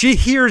 and she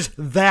hears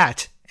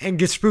that and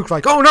gets spooked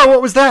like, "Oh no,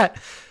 what was that?"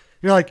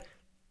 You're like,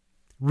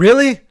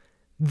 really?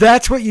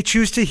 That's what you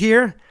choose to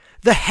hear?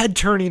 the head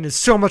turning is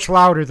so much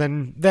louder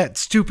than that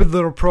stupid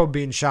little probe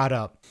being shot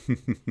up.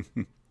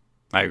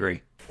 I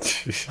agree.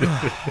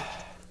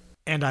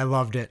 And I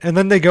loved it. And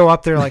then they go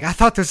up there like, I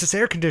thought this was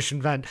air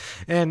conditioned vent,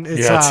 and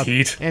it's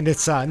heat, and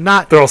it's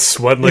not. They're all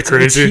sweating like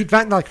crazy. It's heat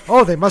vent. Like,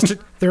 they must.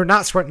 They're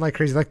not sweating like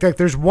crazy. Like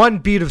there's one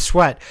bead of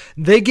sweat.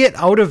 They get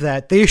out of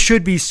that. They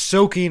should be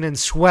soaking in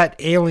sweat,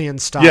 alien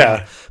style.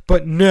 Yeah.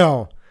 But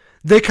no,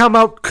 they come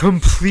out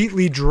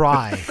completely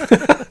dry.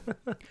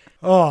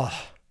 Oh,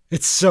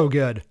 it's so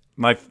good.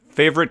 My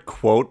favorite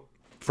quote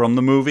from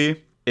the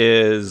movie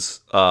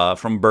is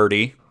from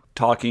Birdie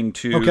talking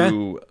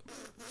to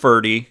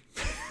Ferdy.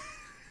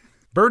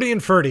 Birdie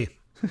and Ferdy.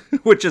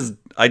 Which is,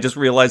 I just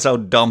realized how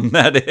dumb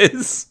that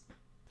is.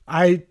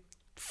 I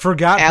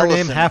forgot Allison.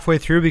 her name halfway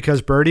through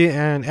because Birdie,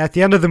 and at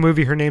the end of the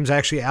movie, her name's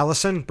actually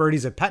Allison.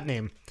 Birdie's a pet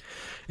name.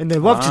 And they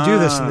love to do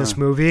this in this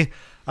movie.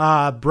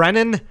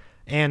 Brennan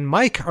and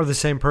Mike are the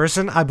same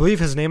person. I believe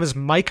his name is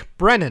Mike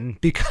Brennan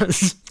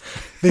because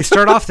they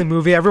start off the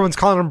movie, everyone's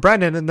calling him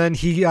Brennan, and then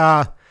he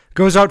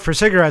goes out for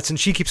cigarettes and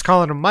she keeps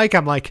calling him Mike.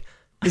 I'm like,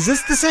 is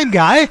this the same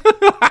guy?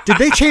 Did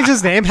they change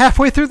his name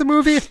halfway through the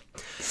movie?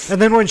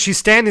 And then when she's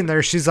standing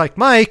there, she's like,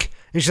 Mike,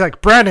 and she's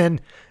like, Brennan.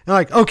 And I'm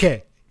like,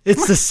 okay,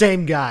 it's the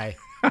same guy.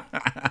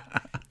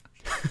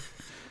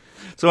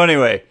 So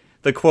anyway,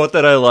 the quote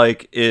that I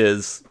like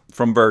is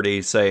from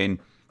Birdie saying,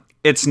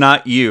 "It's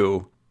not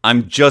you.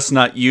 I'm just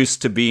not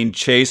used to being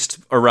chased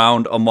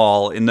around a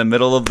mall in the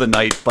middle of the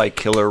night by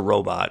killer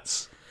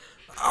robots."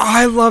 Oh,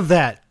 I love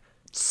that.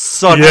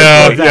 Such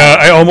Yeah, a good yeah.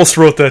 I almost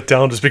wrote that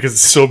down just because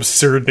it's so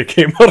absurd and it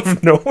came out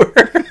of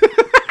nowhere.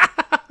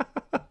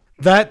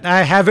 That,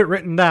 I have it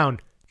written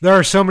down. There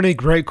are so many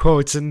great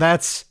quotes, and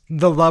that's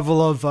the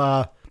level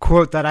of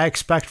quote that I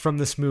expect from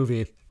this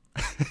movie.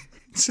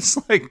 It's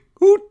just like,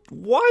 who?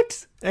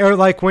 What? Or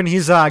like when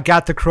he's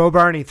got the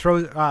crowbar and he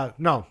throws...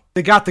 no,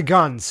 they got the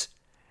guns.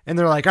 And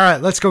they're like, all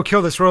right, let's go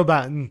kill this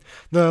robot. And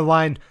the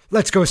line,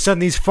 let's go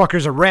send these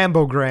fuckers a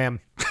Rambogram.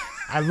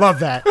 I love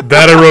that.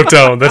 That I wrote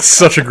down. That's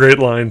such a great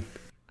line.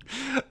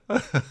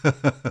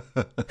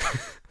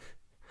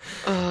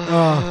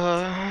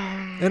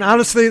 And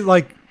honestly,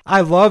 like,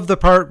 I love the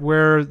part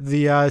where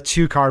the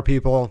two-car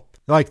people,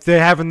 like, they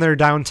have in their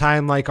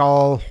downtime, like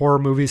all horror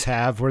movies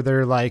have, where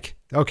they're like,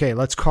 okay,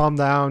 let's calm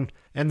down.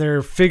 And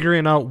they're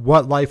figuring out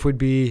what life would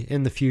be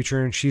in the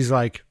future. And she's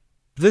like,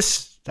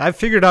 I've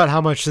figured out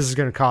how much this is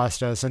going to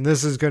cost us. And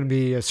this is going to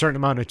be a certain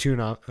amount of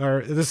tune-up.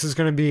 Or this is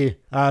going to be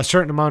a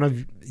certain amount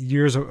of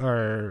years,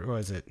 or what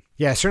is it?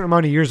 Yeah, a certain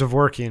amount of years of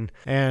working.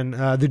 And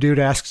the dude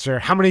asks her,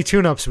 how many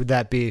tune-ups would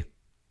that be?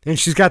 And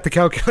she's got the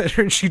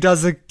calculator and she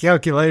does the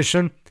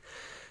calculation.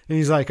 And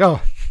he's like,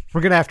 oh,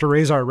 we're going to have to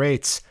raise our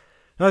rates.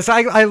 And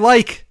I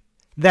like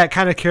that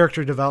kind of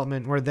character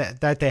development where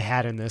that they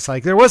had in this.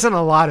 Like, there wasn't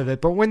a lot of it,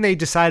 but when they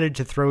decided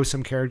to throw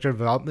some character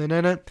development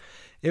in it,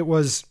 it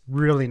was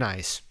really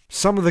nice.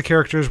 Some of the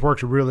characters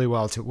worked really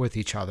well with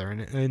each other,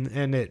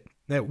 and it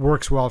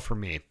works well for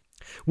me.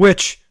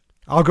 Which,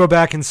 I'll go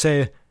back and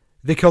say,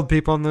 they killed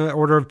people in the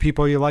order of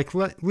people you like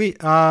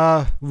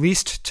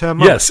least to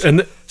most. Yes,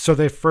 and so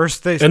they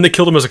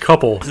killed them as a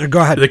couple.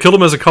 Go ahead. They killed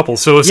them as a couple,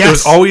 so it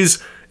was always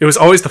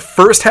the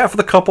first half of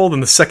the couple, then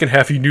the second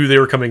half you knew they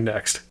were coming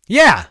next.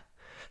 Yeah.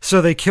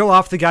 So they kill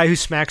off the guy who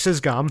smacks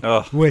his gum,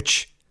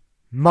 which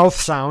mouth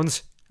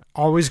sounds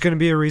always going to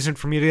be a reason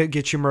for me to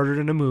get you murdered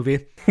in a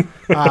movie.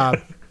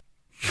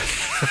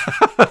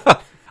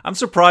 I'm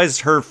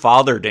surprised her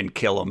father didn't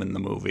kill him in the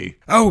movie.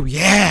 Oh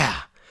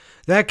yeah,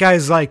 that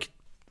guy's like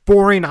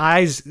boring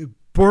eyes,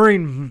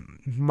 boring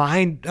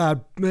mind,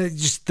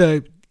 just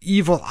the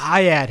evil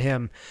eye at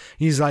him.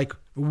 He's like,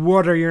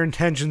 what are your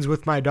intentions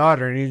with my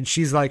daughter? And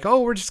she's like, oh,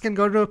 we're just going to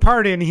go to a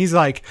party. And he's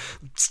like,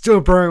 still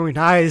burrowing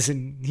eyes.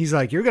 And he's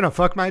like, you're going to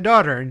fuck my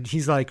daughter. And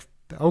he's like,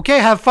 okay,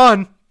 have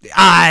fun.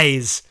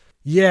 Eyes.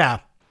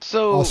 Yeah.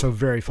 So also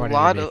very funny. A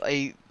lot of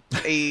a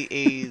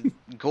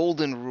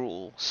golden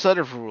rule, set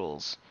of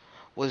rules,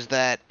 was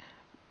that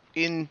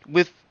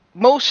with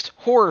most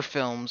horror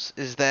films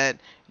is that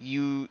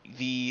the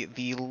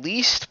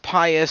least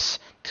pious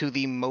to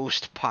the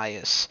most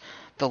pious.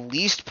 The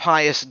least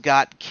pious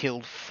got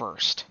killed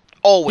first.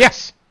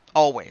 Always. Yeah.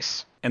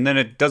 Always. And then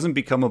it doesn't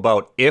become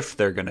about if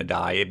they're going to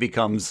die. It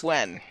becomes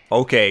when.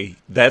 Okay,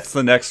 that's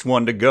the next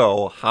one to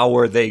go. How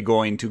are they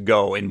going to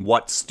go? In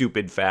what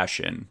stupid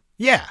fashion?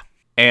 Yeah.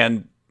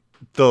 And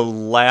the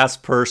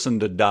last person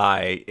to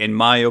die, in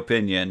my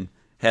opinion,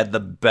 had the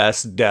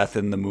best death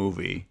in the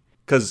movie.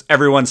 Because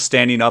everyone's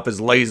standing up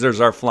as lasers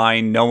are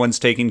flying, no one's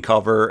taking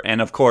cover,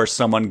 and of course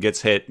someone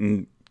gets hit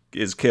and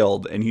is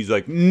killed, and he's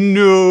like,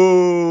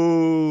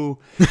 no!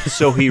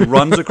 So he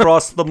runs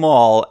across the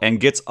mall and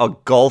gets a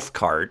golf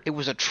cart. It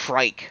was a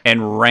trike.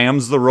 And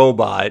rams the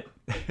robot.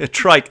 A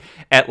trike.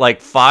 At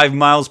like 5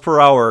 miles per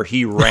hour,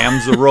 he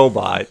rams the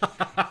robot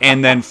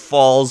and then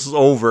falls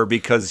over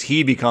because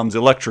he becomes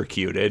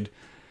electrocuted.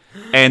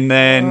 And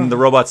then the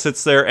robot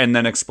sits there and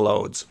then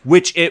explodes,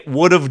 which it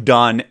would have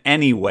done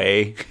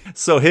anyway.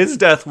 So his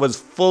death was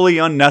fully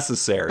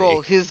unnecessary.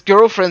 Well, his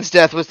girlfriend's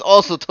death was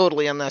also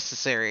totally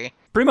unnecessary.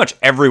 Pretty much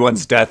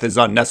everyone's death is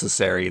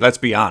unnecessary, let's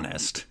be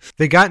honest.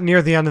 They got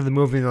near the end of the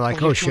movie and they're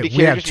like, oh shit,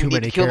 we have too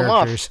many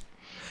characters.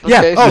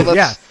 Okay,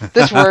 yeah.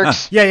 This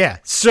works. Yeah.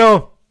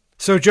 So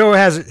Joe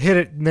has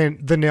hit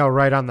the nail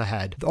right on the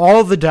head.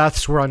 All the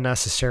deaths were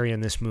unnecessary in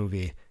this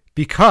movie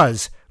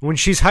because when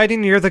she's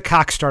hiding near the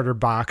cockstarter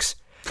box,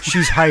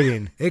 she's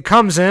hiding. It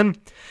comes in,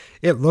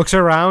 it looks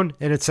around,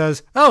 and it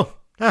says, oh,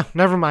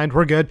 never mind,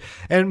 we're good,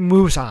 and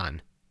moves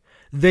on.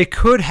 They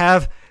could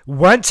have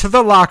went to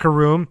the locker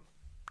room,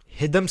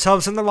 hid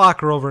themselves in the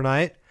locker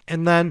overnight,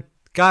 and then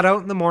got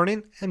out in the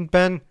morning and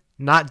been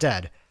not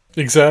dead.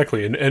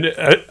 Exactly, and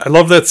I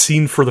love that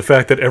scene for the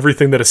fact that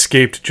everything that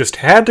escaped just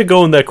had to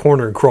go in that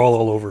corner and crawl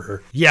all over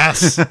her.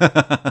 Yes.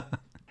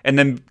 And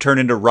then turn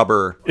into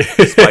rubber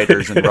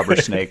spiders and rubber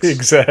snakes.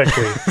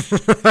 Exactly.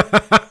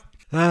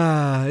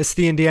 It's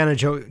the Indiana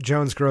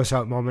Jones gross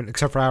out moment,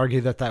 except for I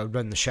argue that would have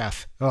been the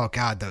chef. Oh,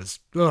 God, those...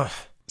 Ugh.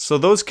 So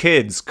those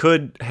kids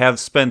could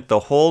have spent the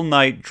whole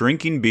night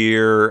drinking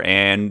beer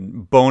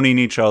and boning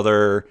each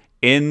other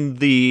in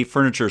the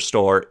furniture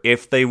store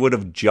if they would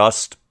have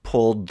just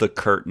pulled the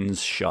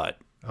curtains shut.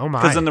 Oh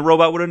my. Because then the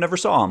robot would have never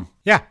saw them.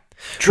 Yeah.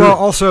 True. Well,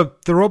 also,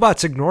 the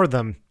robots ignored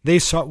them. They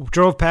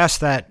drove past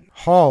that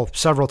hall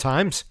several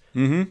times.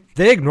 Mm-hmm.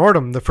 They ignored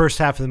them the first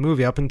half of the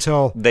movie up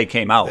until... they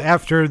came out.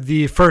 After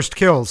the first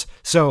kills.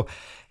 So,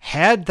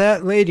 had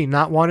that lady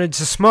not wanted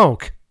to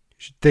smoke,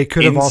 they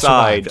could have also...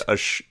 Inside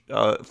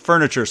a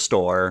furniture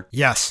store.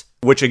 Yes.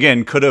 Which,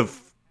 again, could have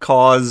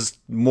caused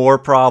more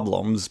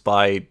problems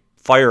by...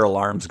 fire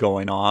alarms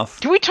going off.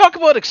 Can we talk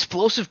about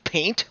explosive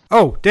paint?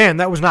 Oh, Dan,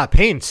 that was not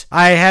paint.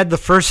 I had that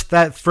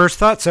first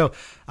thought. So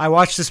I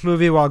watched this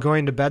movie while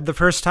going to bed the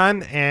first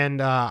time,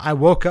 and I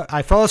woke up.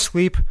 I fell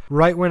asleep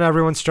right when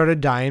everyone started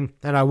dying,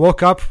 and I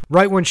woke up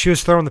right when she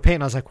was throwing the paint.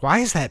 And I was like, "Why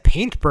is that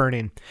paint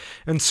burning?"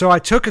 And so I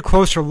took a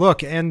closer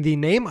look, and the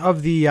name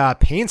of the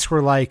paints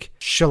were like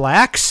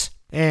shellacs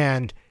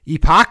and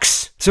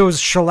epox. So it was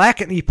shellac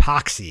and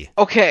epoxy.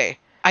 Okay,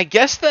 I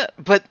guess that,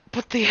 but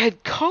they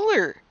had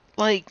color.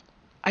 Like,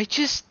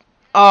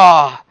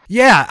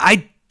 Yeah,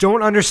 I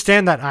don't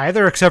understand that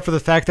either, except for the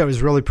fact that it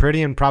was really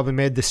pretty and probably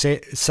made the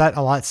set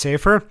a lot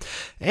safer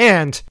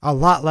and a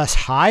lot less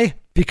high,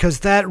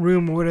 because that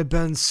room would have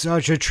been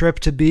such a trip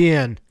to be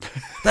in.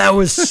 That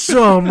was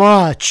so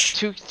much.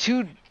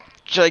 Two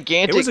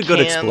gigantic it was a good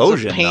cans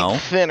explosion, of paint though.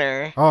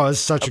 thinner. Oh, it was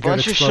such a good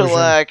explosion. A bunch of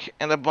shellac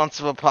and a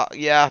bunch of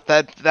yeah,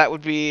 that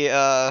would be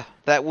a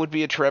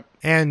trip.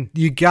 And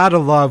you gotta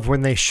love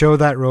when they show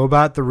that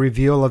robot, the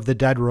reveal of the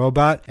dead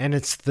robot, and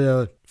it's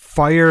the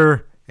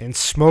fire and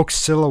smoke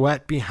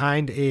silhouette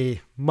behind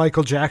a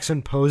Michael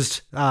Jackson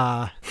posed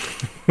the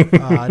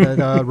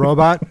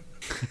robot.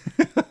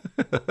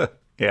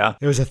 Yeah.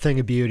 It was a thing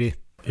of beauty.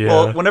 Yeah.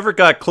 Well, whenever it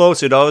got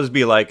close, it'd always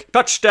be like,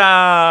 touchdown!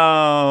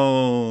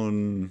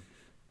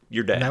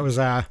 You're dead. And that was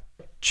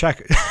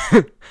check.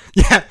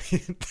 Yeah,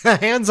 the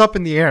hands up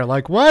in the air.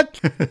 Like, what?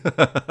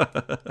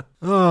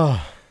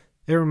 Oh,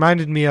 it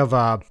reminded me of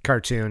a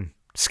cartoon,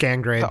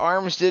 Scan Grade. The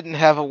arms didn't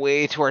have a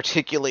way to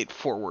articulate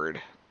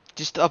forward.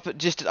 Just up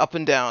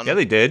and down. Yeah,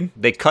 they did.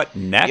 They cut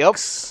necks.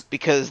 Yep,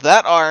 because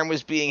that arm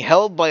was being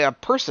held by a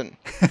person.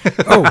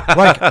 Oh,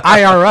 like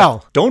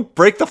IRL. Don't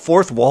break the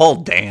fourth wall,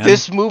 Dan.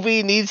 This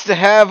movie needs to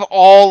have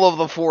all of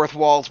the fourth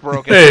walls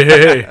broken.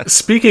 Hey.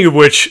 Speaking of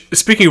which,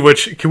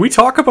 can we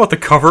talk about the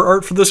cover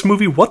art for this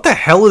movie? What the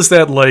hell is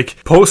that,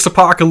 like,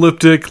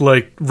 post-apocalyptic,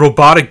 like,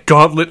 robotic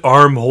gauntlet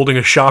arm holding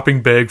a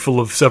shopping bag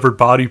full of severed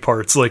body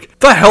parts? Like,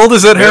 the hell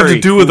does that have to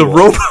do with a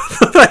robot?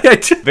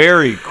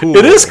 Very cool.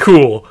 It is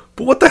cool.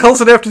 But what the hell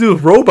does it have to do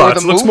with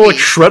robots? It looks more like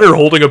Shredder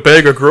holding a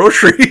bag of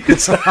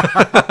groceries.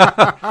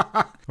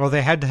 Well,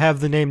 they had to have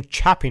the name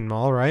Chopping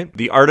Mall, right?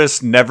 The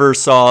artist never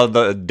saw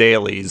the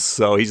dailies,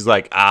 so he's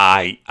like,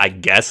 I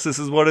guess this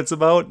is what it's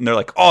about. And they're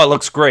like, oh, it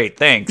looks great,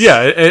 thanks.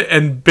 Yeah,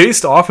 and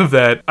based off of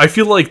that, I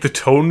feel like the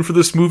tone for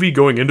this movie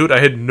going into it, I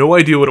had no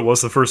idea what it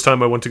was the first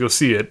time I went to go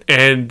see it.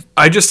 And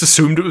I just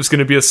assumed it was going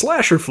to be a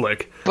slasher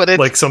flick. But it's,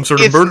 like some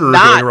sort of murderer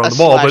going around the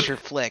mall. It's not a slasher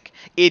flick.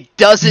 It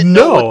doesn't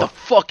know what the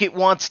fuck it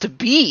wants to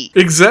be.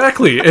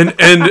 Exactly. And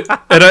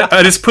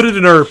I just put it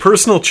in our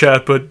personal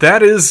chat, but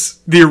that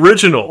is the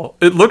original.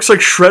 It looks like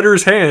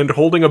Shredder's hand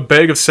holding a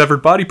bag of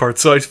severed body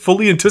parts. So I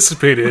fully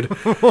anticipated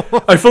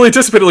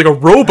like a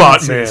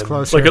robot man,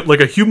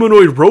 like a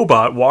humanoid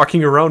robot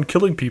walking around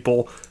killing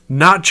people,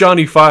 not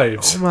Johnny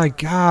Fives. Oh my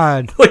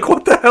god! Like,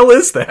 what the hell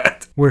is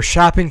that? Where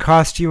shopping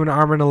cost you an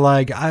arm and a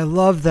leg. I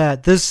love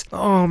that. This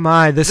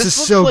is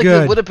so like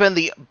good. It would have been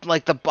the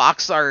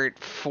box art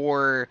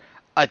for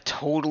a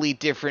totally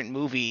different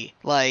movie.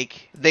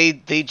 Like they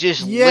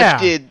just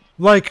lifted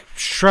like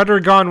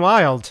Shredder Gone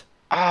Wild.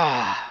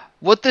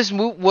 What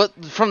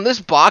from this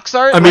box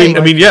art? I mean,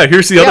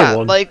 here's the other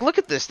one. Like, look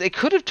at this. They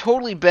could have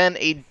totally been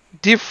a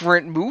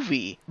different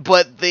movie,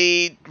 but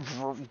they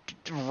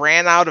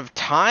ran out of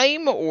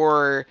time,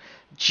 or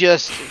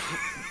just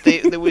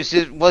was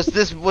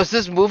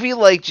this movie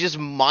like just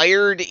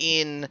mired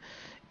in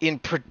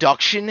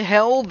production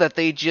hell that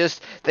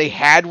they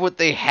had what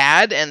they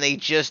had and they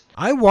just...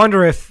 I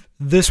wonder if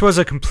this was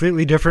a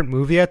completely different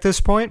movie at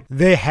this point.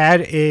 They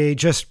had a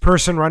just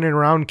person running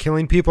around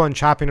killing people and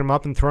chopping them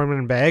up and throwing them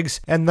in bags.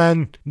 And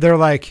then they're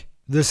like,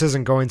 this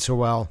isn't going so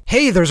well.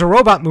 Hey, there's a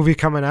robot movie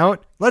coming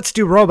out. Let's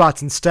do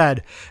robots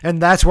instead.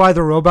 And that's why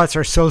the robots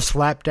are so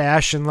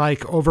slapdash and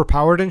like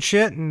overpowered and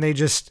shit. And they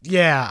just,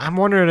 yeah, I'm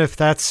wondering if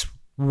that's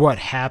what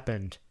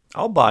happened.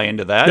 I'll buy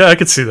into that. Yeah, I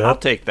could see that. I'll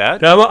take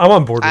that. Yeah, I'm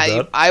on board with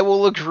that. I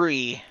will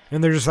agree.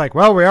 And they're just like,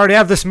 well, we already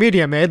have this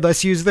media made.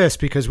 Let's use this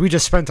because we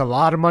just spent a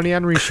lot of money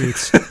on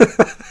reshoots.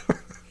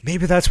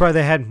 Maybe that's why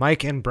they had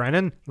Mike and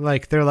Brennan.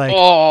 Like, they're like...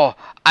 Oh,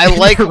 I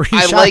mean, I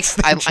know this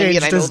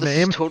this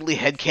is totally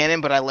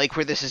headcanon, but I like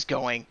where this is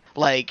going.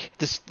 Like,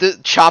 the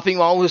Chopping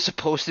Mall was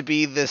supposed to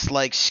be this,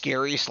 like,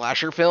 scary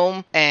slasher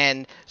film,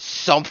 and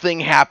something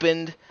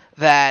happened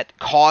that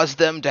caused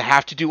them to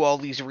have to do all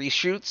these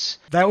reshoots.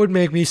 That would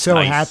make me so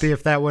happy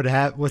if that would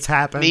what's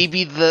happened.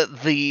 Maybe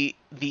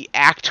the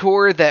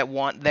actor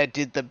that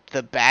did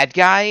the bad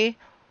guy,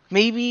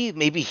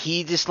 maybe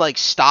he just like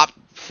stopped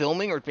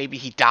filming, or maybe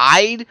he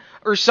died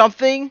or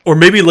something. Or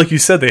maybe, like you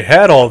said, they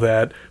had all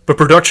that, but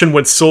production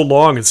went so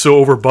long and so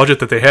over budget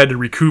that they had to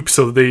recoup,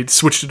 so they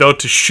switched it out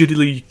to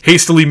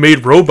hastily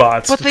made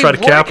robots to try to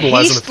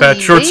capitalize on the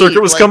fact Short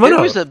Circuit was coming out.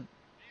 There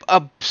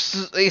was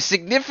a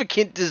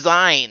significant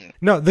design.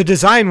 No, the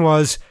design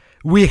was,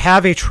 we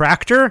have a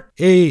tractor,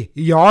 a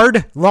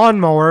yard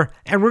lawnmower,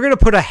 and we're going to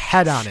put a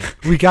head on it.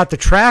 We got the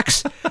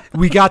tracks,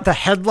 we got the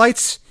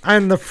headlights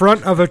on the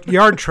front of a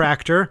yard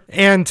tractor,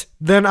 and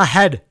then a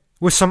head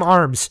with some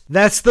arms.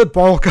 That's the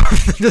bulk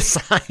of the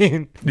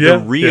design. The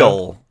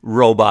real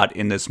robot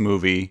in this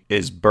movie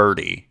is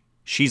Birdie.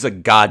 She's a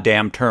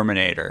goddamn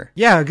Terminator.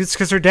 Yeah, it's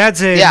because her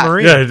dad's a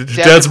Marine. Yeah,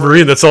 dad's a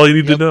Marine. That's all you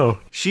need to know.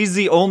 She's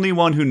the only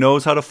one who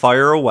knows how to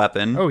fire a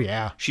weapon. Oh,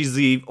 yeah. She's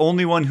the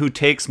only one who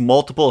takes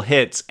multiple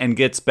hits and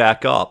gets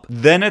back up.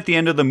 Then at the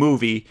end of the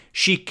movie,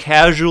 she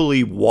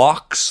casually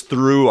walks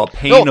through a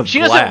pane of glass. She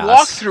doesn't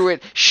walk through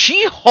it.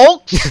 She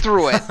hulks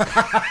through it.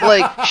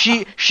 Like,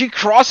 she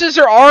crosses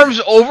her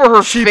arms over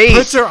her face. She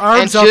puts her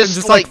arms up and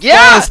just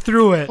flies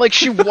through it. Like,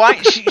 she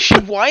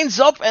winds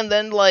up and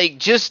then, like,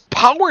 just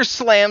power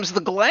slams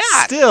the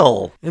glass.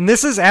 Still. And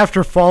this is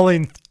after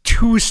falling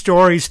 2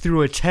 stories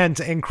through a tent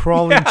and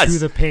crawling to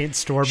the paint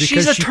store because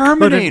she's a she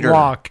Terminator. couldn't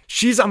walk.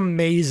 She's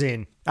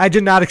amazing. I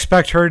did not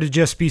expect her to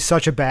just be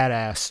such a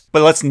badass.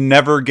 But let's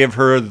never give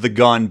her the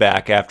gun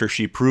back after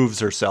she proves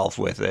herself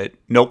with it.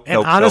 Nope.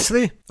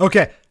 Honestly,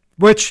 okay.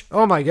 Which,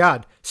 oh my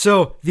God.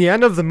 So the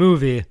end of the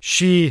movie,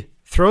 she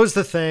throws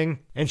the thing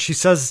and she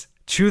says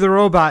to the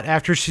robot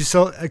after she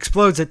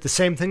explodes it, the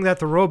same thing that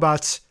the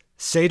robots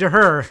say to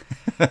her,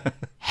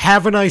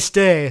 have a nice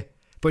day,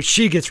 but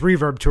she gets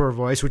reverb to her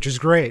voice, which is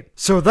great.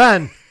 So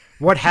then,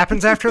 what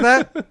happens after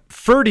that?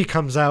 Ferdy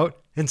comes out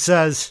and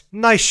says,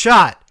 nice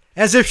shot,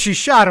 as if she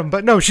shot him,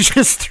 but no, she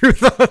just threw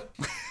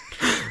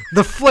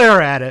the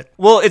flare at it.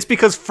 Well, it's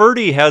because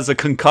Ferdy has a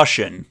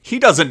concussion. He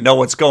doesn't know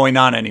what's going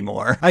on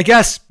anymore. I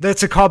guess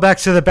that's a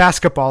callback to the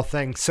basketball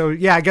thing. So,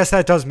 yeah, I guess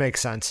that does make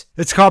sense.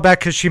 It's a callback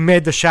because she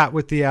made the shot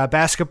with the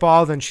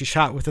basketball, then she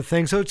shot with the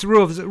thing. So it's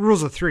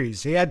rules of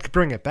threes. He had to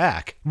bring it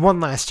back one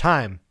last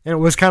time. And it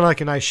was kind of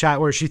like a nice shot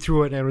where she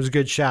threw it and it was a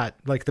good shot,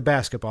 like the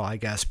basketball, I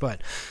guess.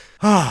 But,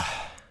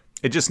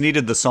 it just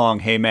needed the song,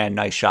 Hey Man,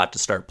 Nice Shot to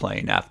start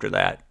playing after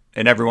that.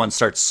 And everyone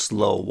starts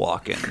slow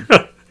walking.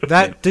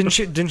 That didn't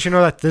you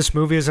know that this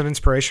movie is an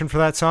inspiration for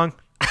that song?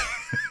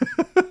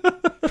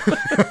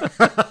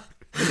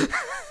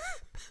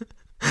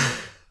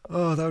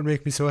 Oh, that would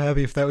make me so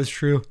happy if that was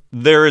true.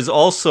 There is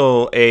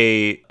also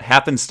a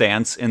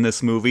happenstance in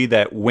this movie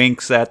that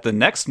winks at the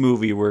next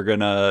movie we're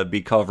going to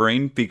be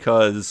covering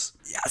because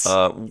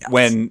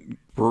when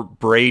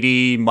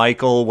Brady,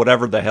 Michael,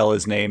 whatever the hell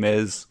his name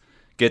is,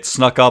 gets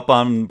snuck up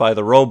on by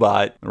the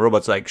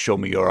robot's like, show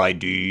me your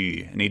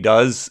ID. And he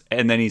does.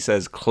 And then he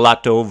says,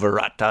 Klato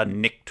Verata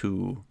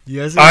Niktu.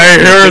 Yes, I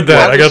heard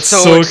that. I got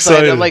so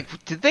excited. I'm like,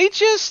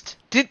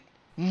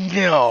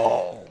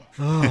 no.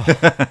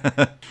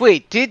 Oh.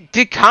 Wait, did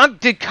Concord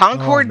do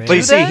that? But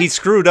you see, he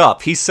screwed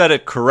up. He said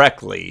it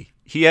correctly.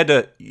 He had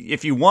to,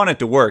 if you want it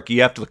to work,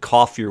 you have to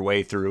cough your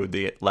way through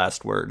the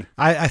last word.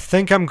 I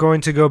think I'm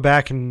going to go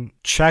back and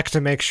check to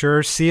make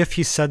sure, see if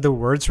he said the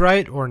words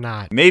right or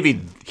not.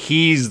 Maybe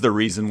he's the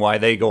reason why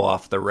they go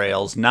off the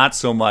rails, not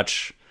so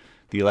much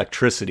the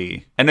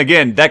electricity. And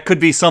again, that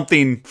could be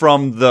something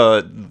from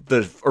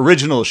the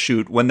original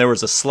shoot when there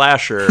was a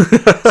slasher,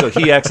 so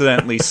he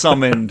accidentally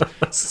summoned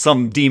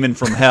some demon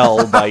from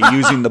hell by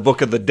using the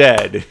Book of the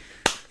Dead.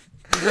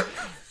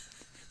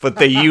 But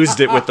they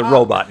used it with the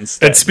robot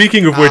instead. And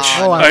speaking of which,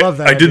 I love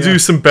that I did idea. do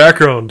some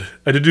background.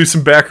 I did do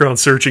some background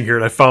searching here,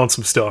 and I found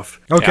some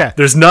stuff. Okay. Yeah.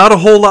 There's not a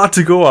whole lot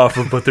to go off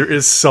of, but there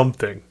is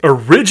something.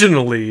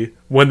 Originally,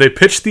 when they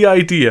pitched the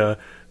idea,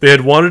 they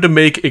had wanted to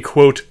make a,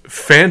 quote,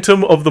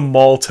 Phantom of the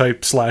Mall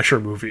type slasher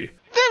movie.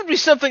 That would be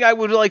something I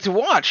would like to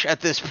watch at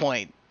this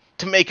point.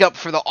 to make up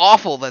for the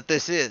awful that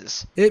this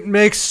is. It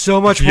makes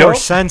so much more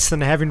sense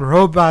than having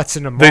robots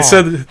in a mall.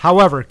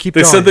 However, keep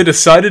going. They said they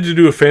decided to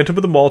do a Phantom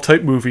of the Mall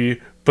type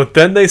movie, but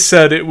then they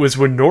said it was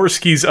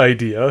Wynorski's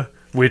idea,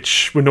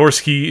 which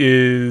Wynorski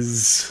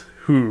is...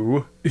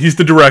 who? He's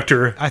the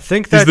director. I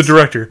think that's... He's the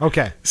director.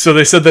 Okay. So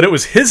they said that it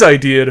was his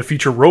idea to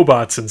feature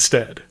robots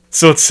instead.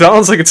 So it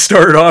sounds like it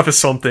started off as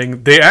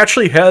something. They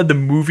actually had the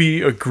movie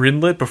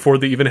greenlit before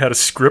they even had a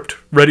script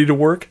ready to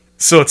work.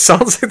 So it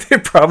sounds like they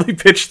probably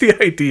pitched the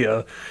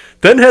idea,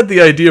 then had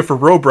the idea for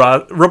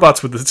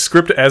robots with the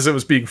script as it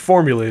was being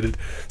formulated.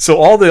 So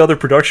all the other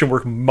production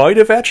work might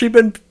have actually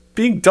been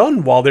being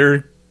done while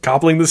they're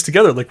cobbling this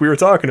together like we were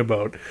talking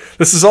about.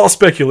 This is all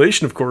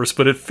speculation, of course,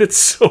 but it fits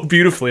so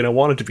beautifully and I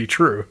want it to be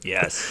true.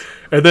 Yes.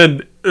 And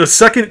then a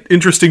second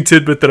interesting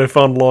tidbit that I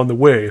found along the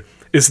way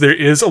is there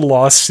is a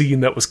lost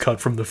scene that was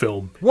cut from the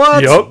film.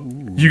 What? Yep.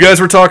 You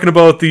guys were talking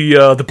about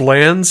the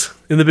Blands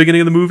in the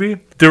beginning of the movie.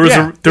 There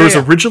was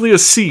originally a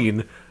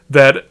scene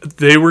that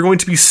they were going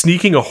to be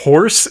sneaking a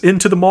horse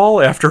into the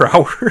mall after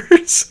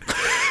hours.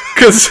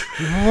 Because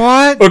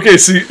what? Okay,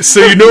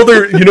 so you know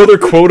their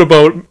quote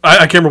about I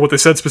can't remember what they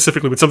said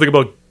specifically, but something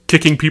about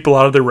kicking people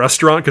out of their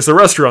restaurant because they're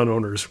restaurant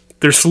owners.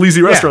 They're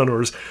sleazy restaurant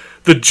owners.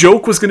 The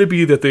joke was going to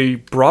be that they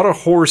brought a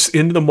horse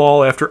into the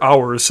mall after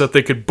hours so that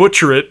they could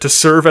butcher it to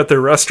serve at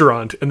their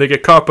restaurant, and they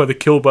get caught by the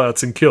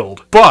killbots and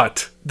killed.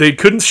 But they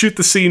couldn't shoot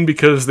the scene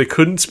because they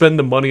couldn't spend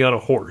the money on a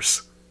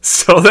horse.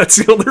 So that's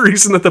the only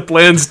reason that the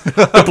Blands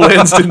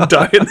didn't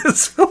die in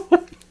this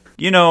film.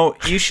 You know,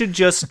 you should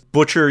just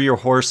butcher your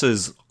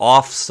horses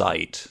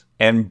off-site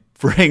and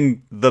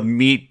bring the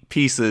meat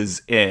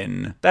pieces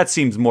in. That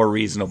seems more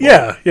reasonable.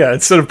 Yeah,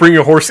 instead of bringing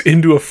a horse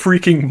into a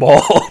freaking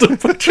mall to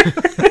butcher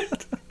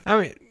it. I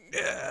mean,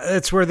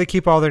 that's where they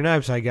keep all their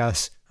knives, I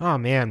guess. Oh,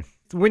 man.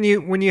 When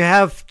you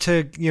have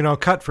to,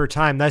 cut for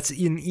time, that's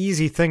an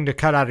easy thing to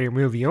cut out of your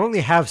movie. You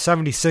only have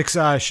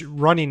 76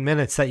 running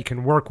minutes that you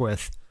can work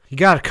with. You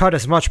got to cut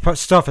as much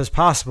stuff as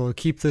possible to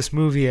keep this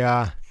movie,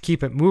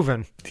 keep it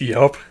moving.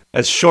 Yep.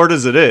 As short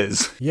as it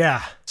is.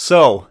 Yeah.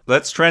 So,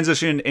 let's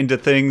transition into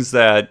things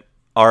that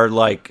are,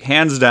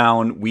 hands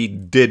down, we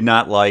did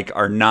not like,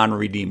 are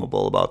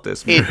non-redeemable about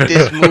this movie.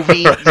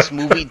 This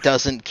movie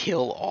doesn't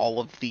kill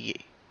all of the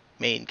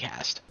main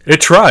cast. It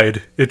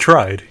tried.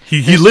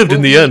 He lived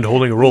in the end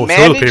holding a roll of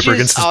toilet paper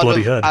against his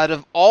bloody head. Out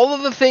of all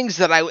of the things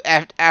that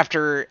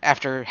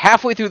after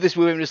halfway through this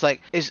movie, I'm just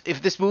like,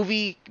 if this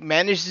movie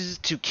manages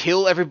to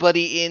kill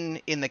everybody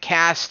in the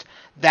cast,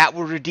 that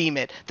will redeem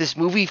it. This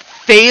movie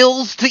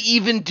fails to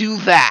even do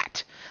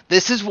that.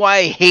 This is why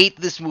I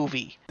hate this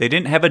movie. They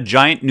didn't have a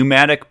giant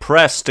pneumatic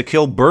press to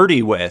kill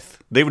Birdie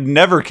with. They would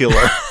never kill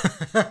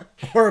her.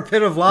 Or a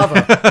pit of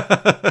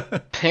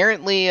lava.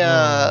 Apparently,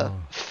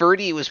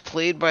 Ferdy was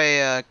played by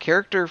a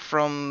character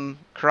from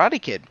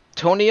Karate Kid.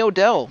 Tony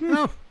O'Dell.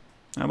 Oh.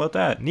 How about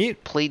that?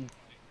 Neat. Played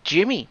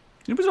Jimmy.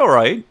 It was all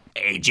right.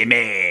 Hey,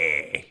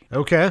 Jimmy.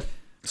 Okay.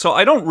 So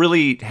I don't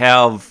really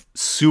have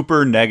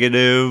super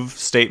negative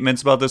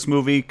statements about this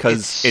movie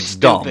because it's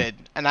dumb.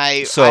 And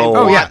I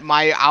want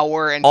my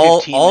hour and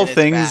 15 all minutes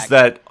things back.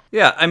 that,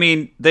 yeah, I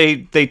mean,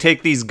 they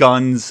take these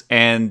guns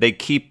and they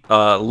keep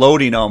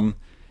loading them.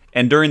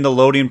 And during the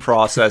loading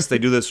process, they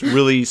do this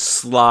really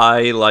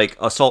sly,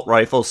 assault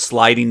rifle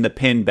sliding the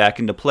pin back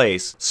into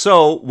place.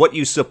 So what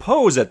you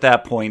suppose at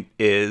that point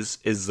is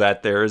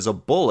that there is a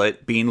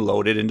bullet being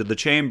loaded into the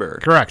chamber.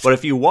 Correct. But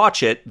if you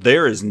watch it,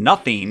 there is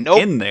nothing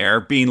in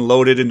there being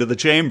loaded into the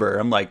chamber.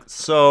 I'm like,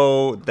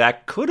 so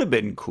that could have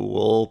been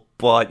cool,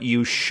 but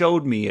you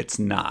showed me it's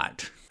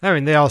not. I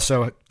mean,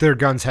 their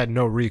guns had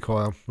no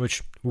recoil,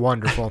 which,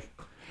 wonderful.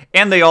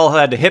 And they all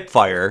had to hip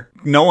fire.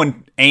 No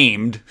one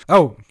aimed.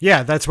 Oh,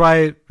 yeah, that's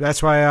why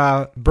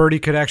Birdie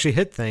could actually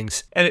hit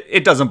things. And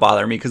it doesn't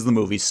bother me because the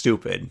movie's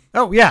stupid.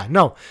 Oh, yeah,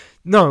 no.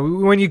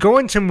 When you go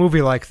into a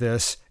movie like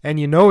this and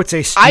you know it's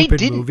a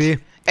stupid movie...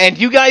 And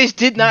you guys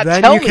did not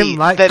tell me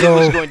that it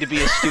was going to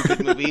be a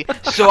stupid movie,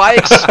 so I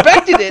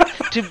expected it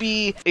to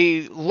be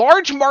a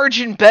large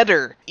margin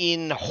better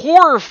in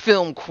horror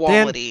film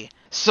quality.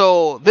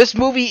 So this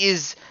movie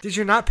is... Did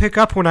you not pick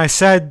up when I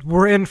said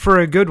we're in for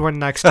a good one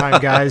next time,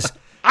 guys?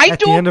 I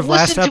don't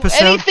listen to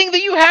anything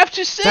that you have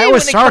to say. That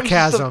was when it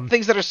sarcasm. Comes to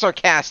things that are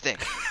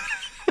sarcastic.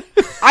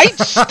 I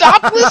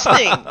stopped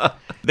listening.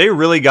 They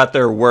really got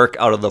their work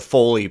out of the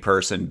Foley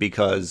person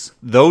because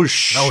those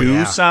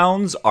shoe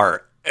sounds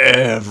are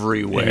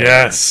everywhere.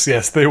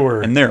 Yes, they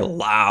were. And they're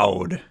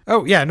loud.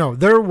 Oh, yeah, no,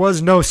 there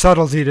was no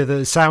subtlety to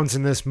the sounds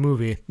in this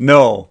movie.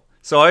 No.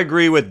 So I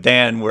agree with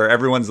Dan where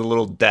everyone's a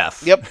little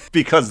deaf. Yep.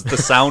 Because the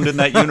sound in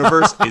that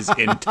universe is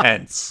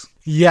intense.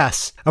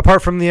 Yes.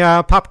 Apart from the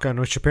pop gun,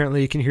 which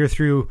apparently you can hear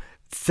through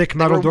thick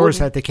metal doors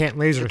that they can't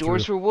laser through. The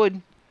doors were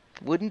wood.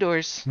 Wooden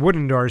doors.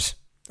 Wooden doors.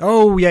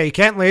 Oh, yeah, you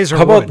can't laser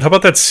How wood.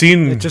 about that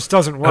scene? It just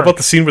doesn't work. How about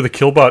the scene where the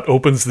killbot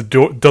opens the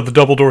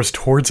double doors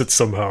towards it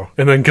somehow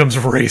and then comes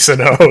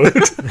racing out?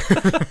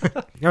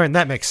 I mean,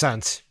 that makes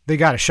sense. They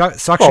got a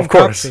suction of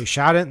cup, course. they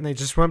shot it, and they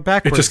just went It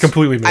backwards. just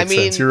completely makes I mean,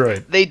 sense. You're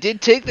right. they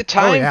did take the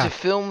time yeah. to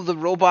film the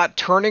robot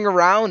turning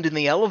around in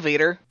the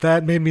elevator.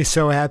 That made me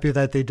so happy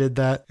that they did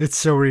that. It's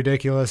so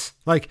ridiculous.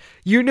 Like,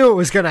 you knew it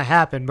was going to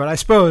happen, but I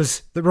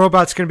suppose the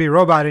robot's going to be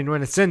roboting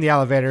when it's in the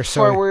elevator,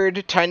 so...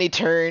 Forward, tiny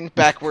turn,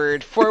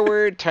 backward,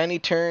 forward, tiny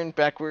turn,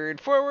 backward,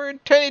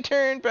 forward, tiny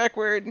turn,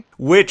 backward.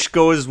 Which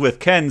goes with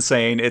Ken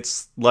saying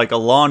it's like a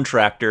lawn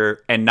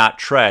tractor and not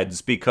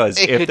treads, because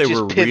It if could they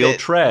just were pivot real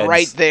treads,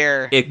 right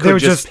there. it They could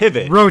would just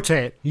pivot.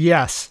 rotate.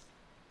 Yes.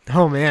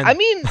 Oh, man. I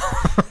mean,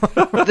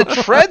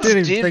 the treads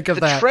didn't did think of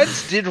the that.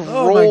 treads did Oh my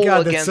roll God,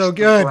 that's against so the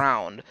good.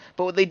 ground,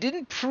 but they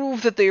didn't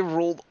prove that they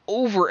rolled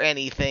over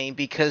anything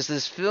because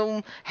this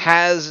film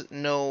has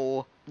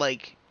no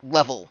like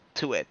level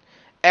to it.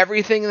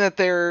 Everything that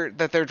they're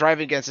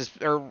driving against is,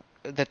 or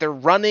that they're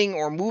running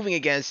or moving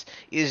against,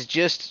 is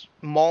just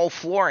mall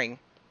flooring,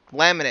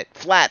 laminate,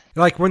 flat.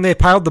 Like, when they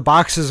piled the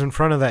boxes in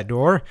front of that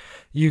door,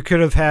 you could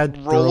have had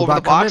Roll the over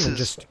robot the come in boxes. and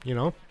just,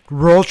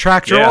 roll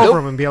tractor Yeah. over Nope.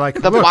 them and be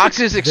like, The look,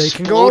 boxes they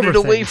can go over exploded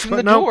away things. from But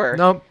the nope, door.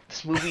 Nope.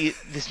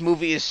 This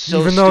movie is so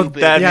Even though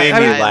stupid. That Yeah, made I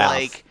me mean,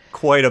 laugh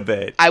quite a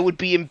bit. I would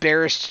be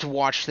embarrassed to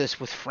watch this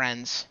with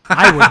friends.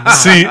 I would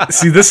not.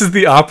 See, this is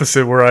the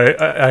opposite where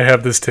I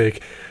have this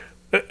take.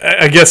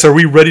 I guess, are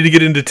we ready to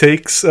get into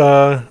takes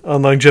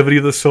on longevity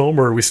of this film,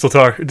 or are we still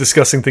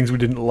discussing things we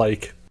didn't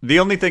like? The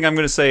only thing I'm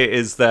going to say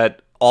is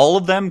that all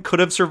of them could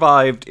have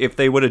survived if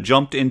they would have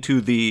jumped into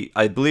the,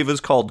 I believe it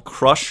was called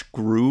Crush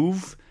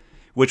Groove,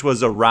 which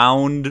was a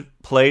round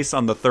place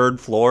on the 3rd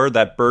floor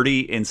that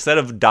Birdie, instead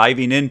of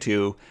diving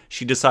into,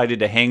 she decided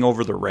to hang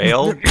over the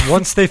rail.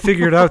 Once they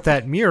figured out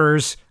that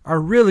mirrors are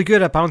really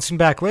good at bouncing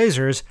back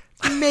lasers,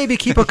 maybe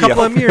keep a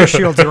couple of mirror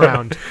shields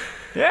around.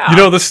 Yeah. You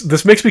know,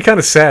 this makes me kind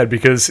of sad,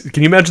 because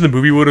can you imagine the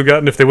movie would have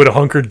gotten if they would have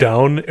hunkered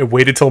down and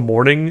waited till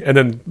morning, and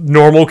then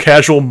normal,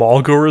 casual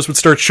mall goers would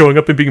start showing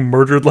up and being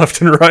murdered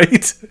left and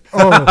right?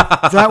 Oh,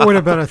 that would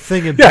have been a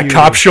thing of Yeah, beauty.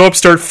 cops show up,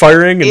 start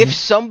firing. And If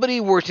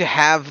somebody were to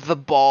have the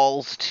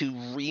balls to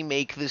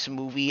remake this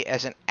movie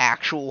as an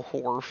actual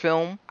horror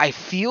film, I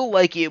feel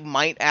like it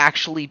might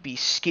actually be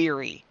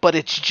scary. But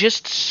it's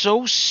just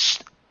so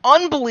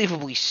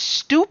unbelievably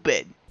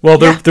stupid. Well,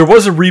 there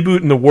was a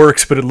reboot in the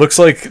works, but it looks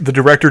like the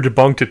director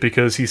debunked it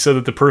because he said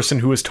that the person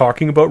who was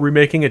talking about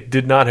remaking it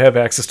did not have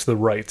access to the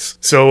rights.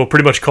 So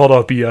pretty much called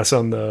out BS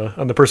on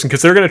the person,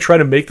 because they're going to try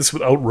to make this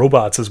without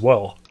robots as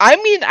well. I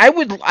mean,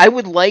 I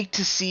would like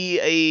to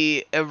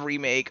see a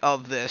remake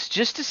of this,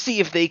 just to see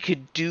if they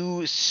could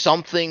do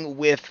something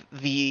with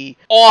the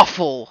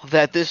awful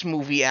that this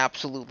movie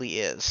absolutely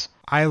is.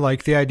 I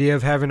like the idea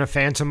of having a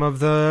phantom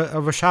of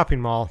a shopping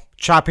mall,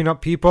 chopping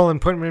up people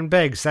and putting them in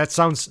bags. That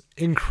sounds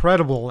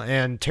incredible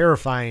and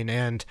terrifying.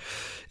 And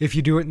if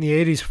you do it in the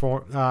 80s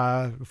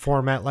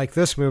format like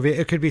this movie,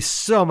 it could be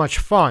so much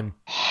fun.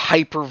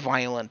 Hyper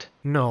violent.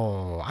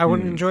 No, I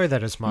wouldn't enjoy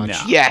that as much. No.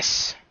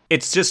 Yes.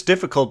 It's just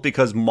difficult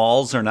because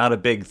malls are not a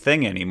big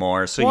thing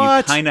anymore, so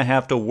What? you kind of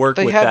have to work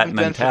They with that haven't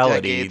been for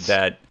mentality decades.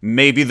 that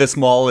maybe this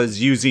mall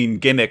is using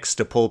gimmicks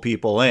to pull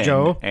people in.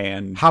 Joe,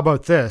 And how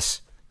about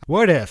this?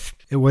 What if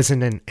it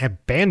wasn't an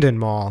abandoned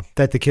mall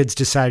that the kids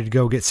decided to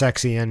go get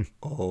sexy in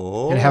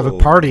and have a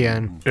party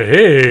in?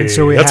 Hey, And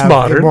so we that's have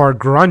modern. a more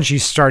grungy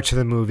start to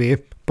the movie,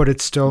 but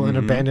it's still an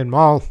abandoned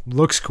mall.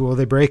 Looks cool.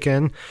 They break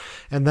in,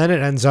 and then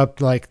it ends up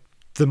like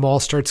the mall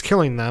starts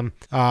killing them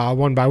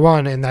one by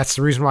one, and that's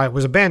the reason why it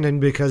was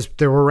abandoned, because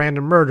there were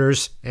random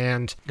murders.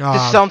 And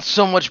This sounds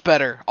so much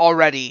better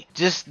already.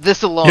 Just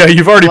this alone. Yeah,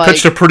 you've already like,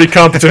 pitched a pretty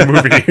competent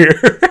movie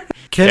here.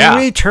 can Yeah.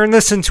 we turn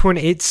this into an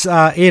eight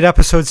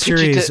episode Could you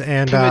series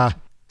commit- and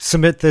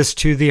submit this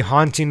to The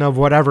Haunting of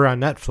Whatever on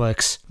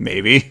Netflix?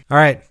 maybe. All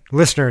right,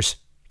 listeners,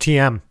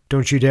 TM,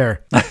 don't you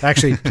dare.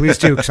 Actually, please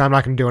do, because I'm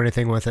not going to do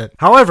anything with it.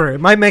 However, it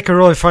might make a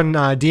really fun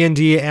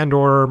D&D and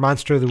or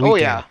Monster of the Weekend. Oh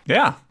yeah.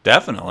 Yeah,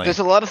 definitely. There's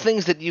a lot of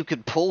things that you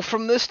could pull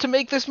from this to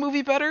make this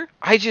movie better.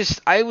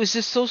 I was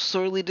just so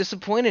sorely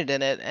disappointed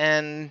in it,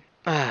 and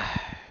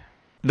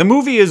The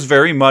movie is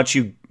very much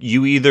you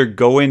either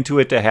go into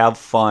it to have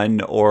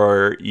fun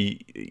or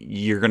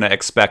you're going to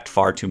expect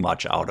far too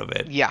much out of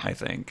it. Yeah. I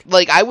think.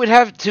 like I would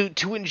have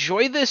to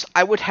enjoy this.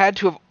 I would had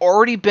to have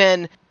already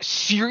been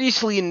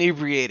seriously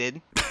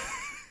inebriated.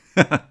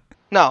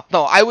 No,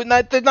 I would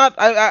not.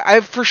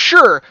 I for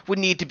sure would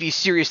need to be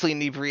seriously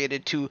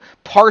inebriated to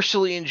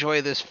partially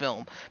enjoy this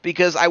film,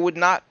 because I would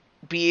not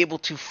be able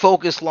to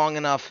focus long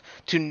enough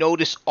to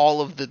notice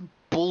all of the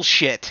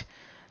bullshit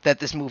that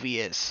this movie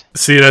is.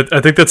 See, I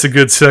think that's a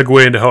good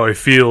segue into how I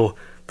feel.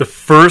 The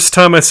first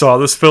time I saw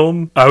this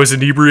film, I was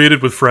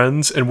inebriated with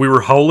friends, and we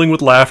were howling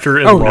with laughter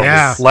and loved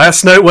yeah. it.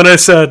 Last night when I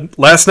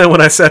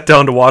sat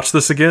down to watch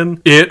this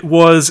again, it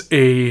was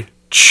a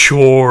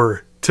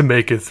chore to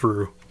make it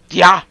through.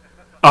 Yeah.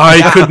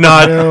 I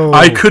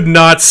could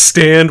not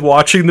stand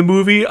watching the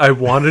movie. I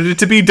wanted it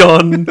to be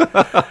done.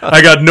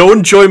 I got no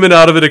enjoyment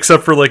out of it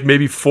except for like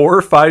maybe 4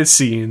 or 5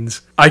 scenes.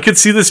 I could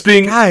see this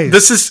being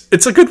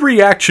it's a good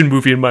reaction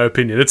movie in my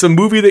opinion. It's a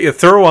movie that you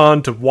throw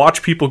on to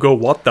watch people go,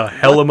 what the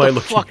hell am I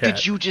looking What the fuck at?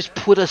 did you just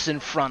put us in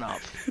front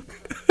of?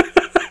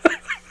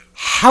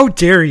 How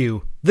dare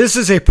you? This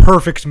is a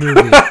perfect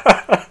movie.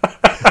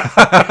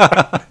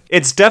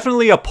 It's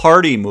definitely a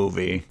party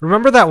movie.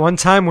 Remember that one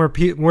time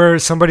where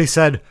somebody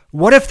said,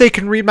 "What if they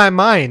can read my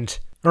mind?"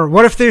 Or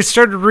 "What if they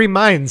started to read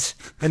minds?"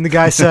 And the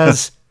guy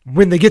says,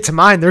 "When they get to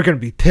mine, they're going to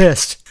be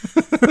pissed."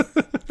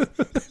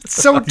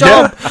 It's so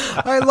dumb.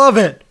 Yeah. I love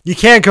it. You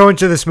can't go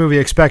into this movie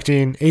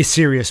expecting a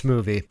serious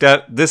movie.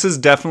 This is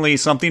definitely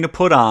something to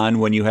put on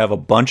when you have a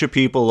bunch of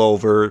people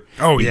over.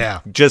 Oh, yeah.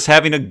 Just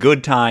having a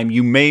good time.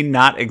 You may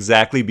not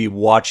exactly be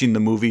watching the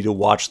movie to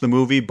watch the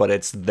movie, but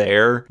it's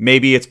there.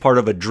 Maybe it's part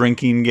of a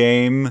drinking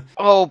game.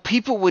 Oh,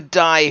 people would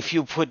die if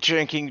you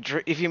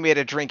made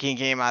a drinking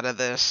game out of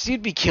this.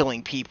 You'd be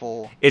killing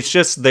people. It's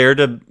just there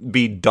to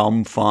be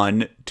dumb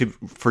fun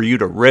for you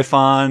to riff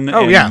on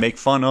and make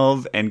fun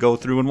of and go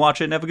through and watch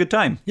it and have a good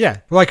time. Yeah.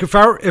 Like if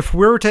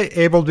we were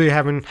able to be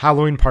having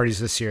Halloween parties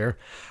this year,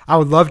 I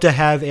would love to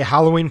have a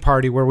Halloween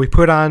party where we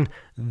put on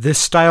this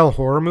style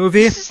horror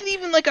movie. This isn't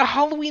even like a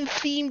Halloween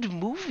themed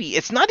movie.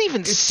 It's not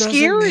even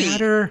scary. It doesn't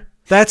matter.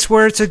 That's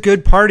where it's a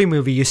good party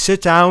movie. You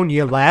sit down,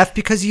 you laugh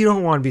because you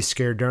don't want to be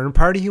scared during a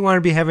party. You want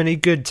to be having a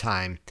good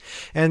time.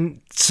 And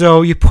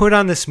so you put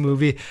on this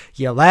movie,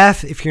 you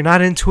laugh. If you're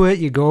not into it,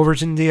 you go over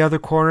to the other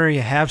corner,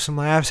 you have some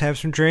laughs, have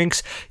some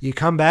drinks, you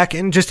come back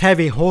and just have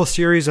a whole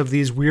series of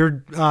these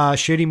weird,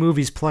 shitty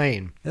movies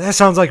playing. And that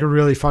sounds like a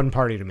really fun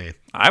party to me.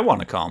 I want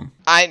to come.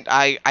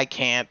 I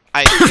can't.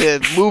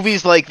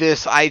 Movies like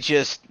this,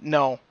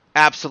 no,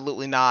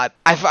 absolutely not.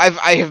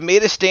 I have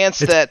made a stance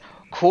that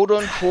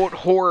quote-unquote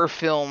horror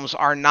films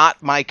are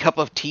not my cup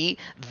of tea.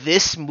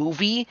 This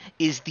movie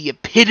is the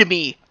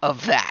epitome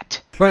of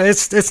that. But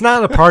it's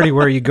not a party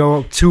where you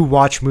go to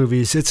watch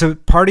movies. It's a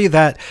party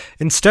that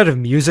instead of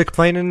music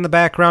playing in the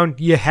background,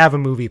 you have a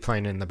movie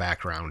playing in the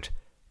background.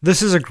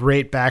 This is a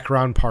great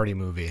background party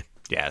movie.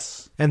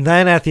 Yes. And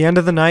then at the end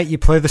of the night, you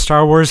play the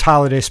Star Wars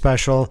Holiday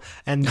Special,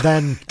 and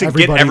then to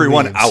get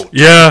everyone leaves. out.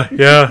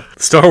 Yeah.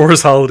 Star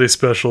Wars Holiday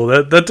Special.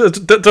 That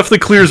definitely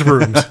clears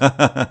rooms.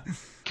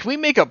 Can we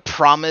make a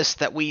promise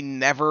that we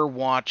never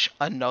watch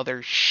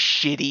another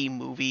shitty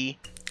movie?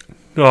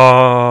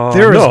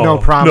 There is no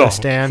promise,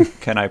 Dan.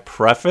 Can I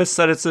preface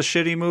that it's a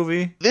shitty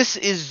movie? This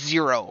is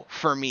 0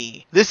 for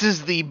me. This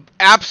is the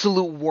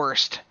absolute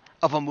worst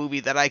of a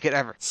movie that I could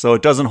ever. So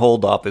it doesn't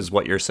hold up, is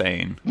what you're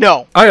saying?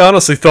 No. I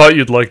honestly thought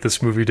you'd like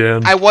this movie,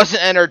 Dan. I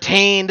wasn't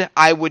entertained.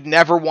 I would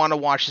never want to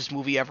watch this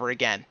movie ever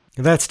again.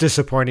 That's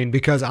disappointing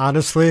because,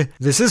 honestly,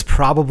 this is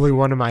probably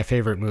one of my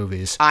favorite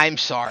movies. I'm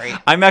sorry.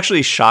 I'm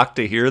actually shocked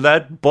to hear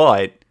that,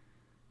 but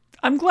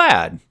I'm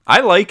glad.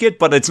 I like it,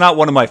 but it's not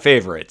one of my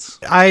favorites.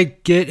 I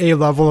get a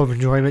level of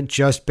enjoyment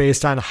just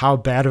based on how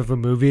bad of a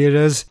movie it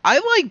is. I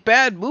like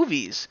bad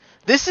movies.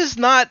 This is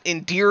not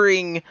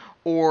endearing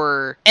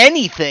or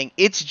anything.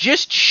 It's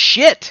just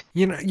shit.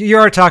 You know, you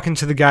are talking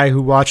to the guy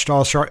who watched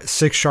all 6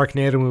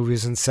 Sharknado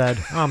movies and said,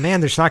 "Oh man,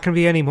 there's not going to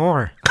be any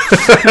more."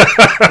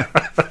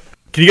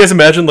 Can you guys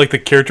imagine, like, the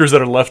characters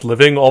that are left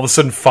living all of a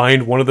sudden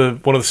find one of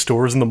the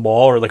stores in the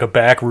mall or like a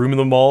back room in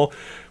the mall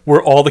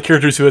where all the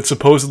characters who had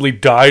supposedly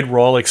died were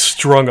all like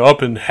strung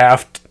up and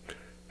half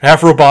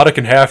robotic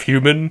and half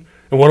human,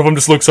 and one of them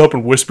just looks up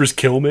and whispers,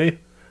 "Kill me,"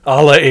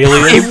 a la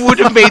Alien. It would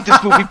have made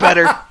this movie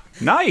better.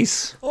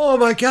 Nice. Oh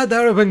my god, that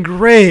would have been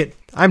great.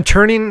 I'm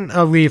turning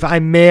a leaf. I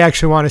may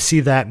actually want to see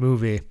that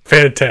movie.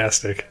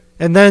 Fantastic.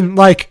 And then,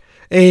 like,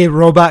 a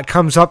robot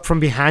comes up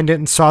from behind it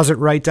and saws it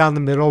right down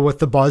the middle with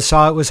the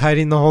buzzsaw it was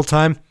hiding the whole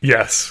time.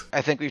 Yes.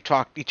 I think we've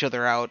talked each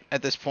other out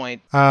at this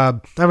point. I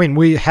mean,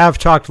 we have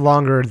talked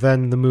longer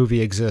than the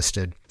movie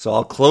existed. So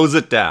I'll close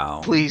it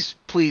down. Please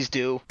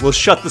do. We'll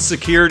shut the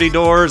security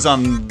doors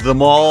on the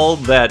mall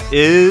that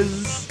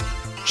is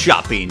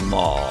Chopping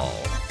Mall.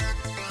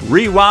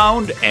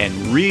 Rewound and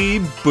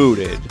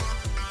rebooted.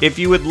 If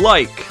you would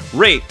like,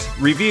 rate,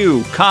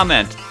 review,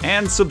 comment,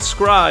 and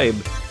subscribe.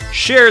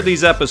 Share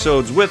these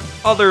episodes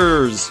with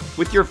others,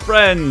 with your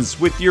friends,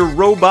 with your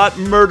robot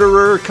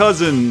murderer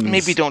cousins.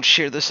 Maybe don't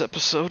share this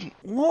episode.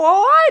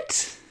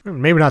 What?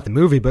 Maybe not the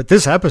movie, but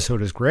this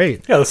episode is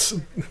great.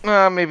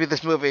 Yeah, maybe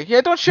this movie.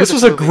 Yeah, don't share this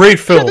was movie. a great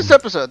film. Share this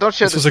episode. Don't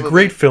share this was movie. a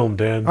great film,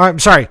 Dan. I'm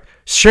sorry.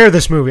 Share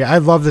this movie. I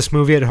love this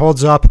movie. It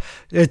holds up.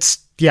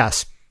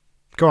 Yes.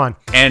 Go on.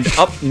 And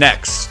up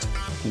next,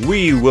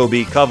 we will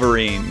be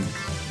covering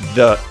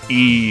The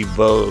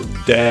Evil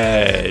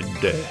Dead.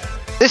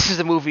 This is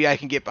a movie I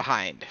can get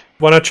behind.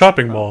 Why not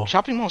Chopping Mall?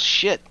 Chopping Mall's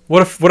shit.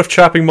 What if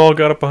Chopping Mall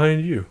got up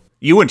behind you?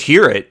 You wouldn't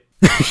hear it.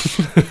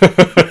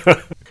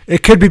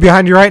 It could be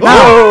behind you right now.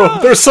 Oh,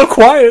 they're so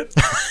quiet.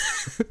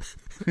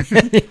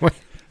 Anyway.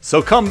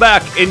 So come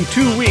back in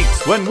 2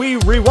 weeks when we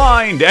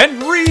rewind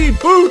and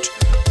reboot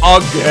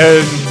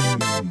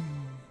again.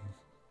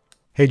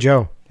 Hey,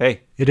 Joe.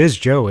 Hey. It is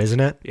Joe, isn't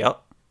it?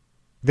 Yep.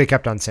 They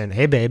kept on saying,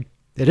 "Hey, babe."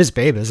 It is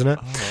Babe, isn't it?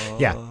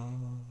 Yeah.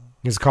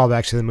 It's a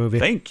callback to the movie.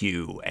 Thank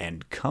you,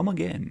 and come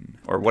again.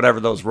 Or whatever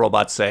those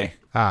robots say.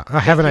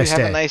 Have a nice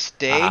day. Have a nice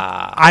day.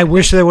 I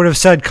wish they would have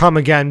said "come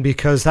again"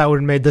 because that would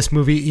have made this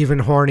movie even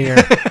hornier.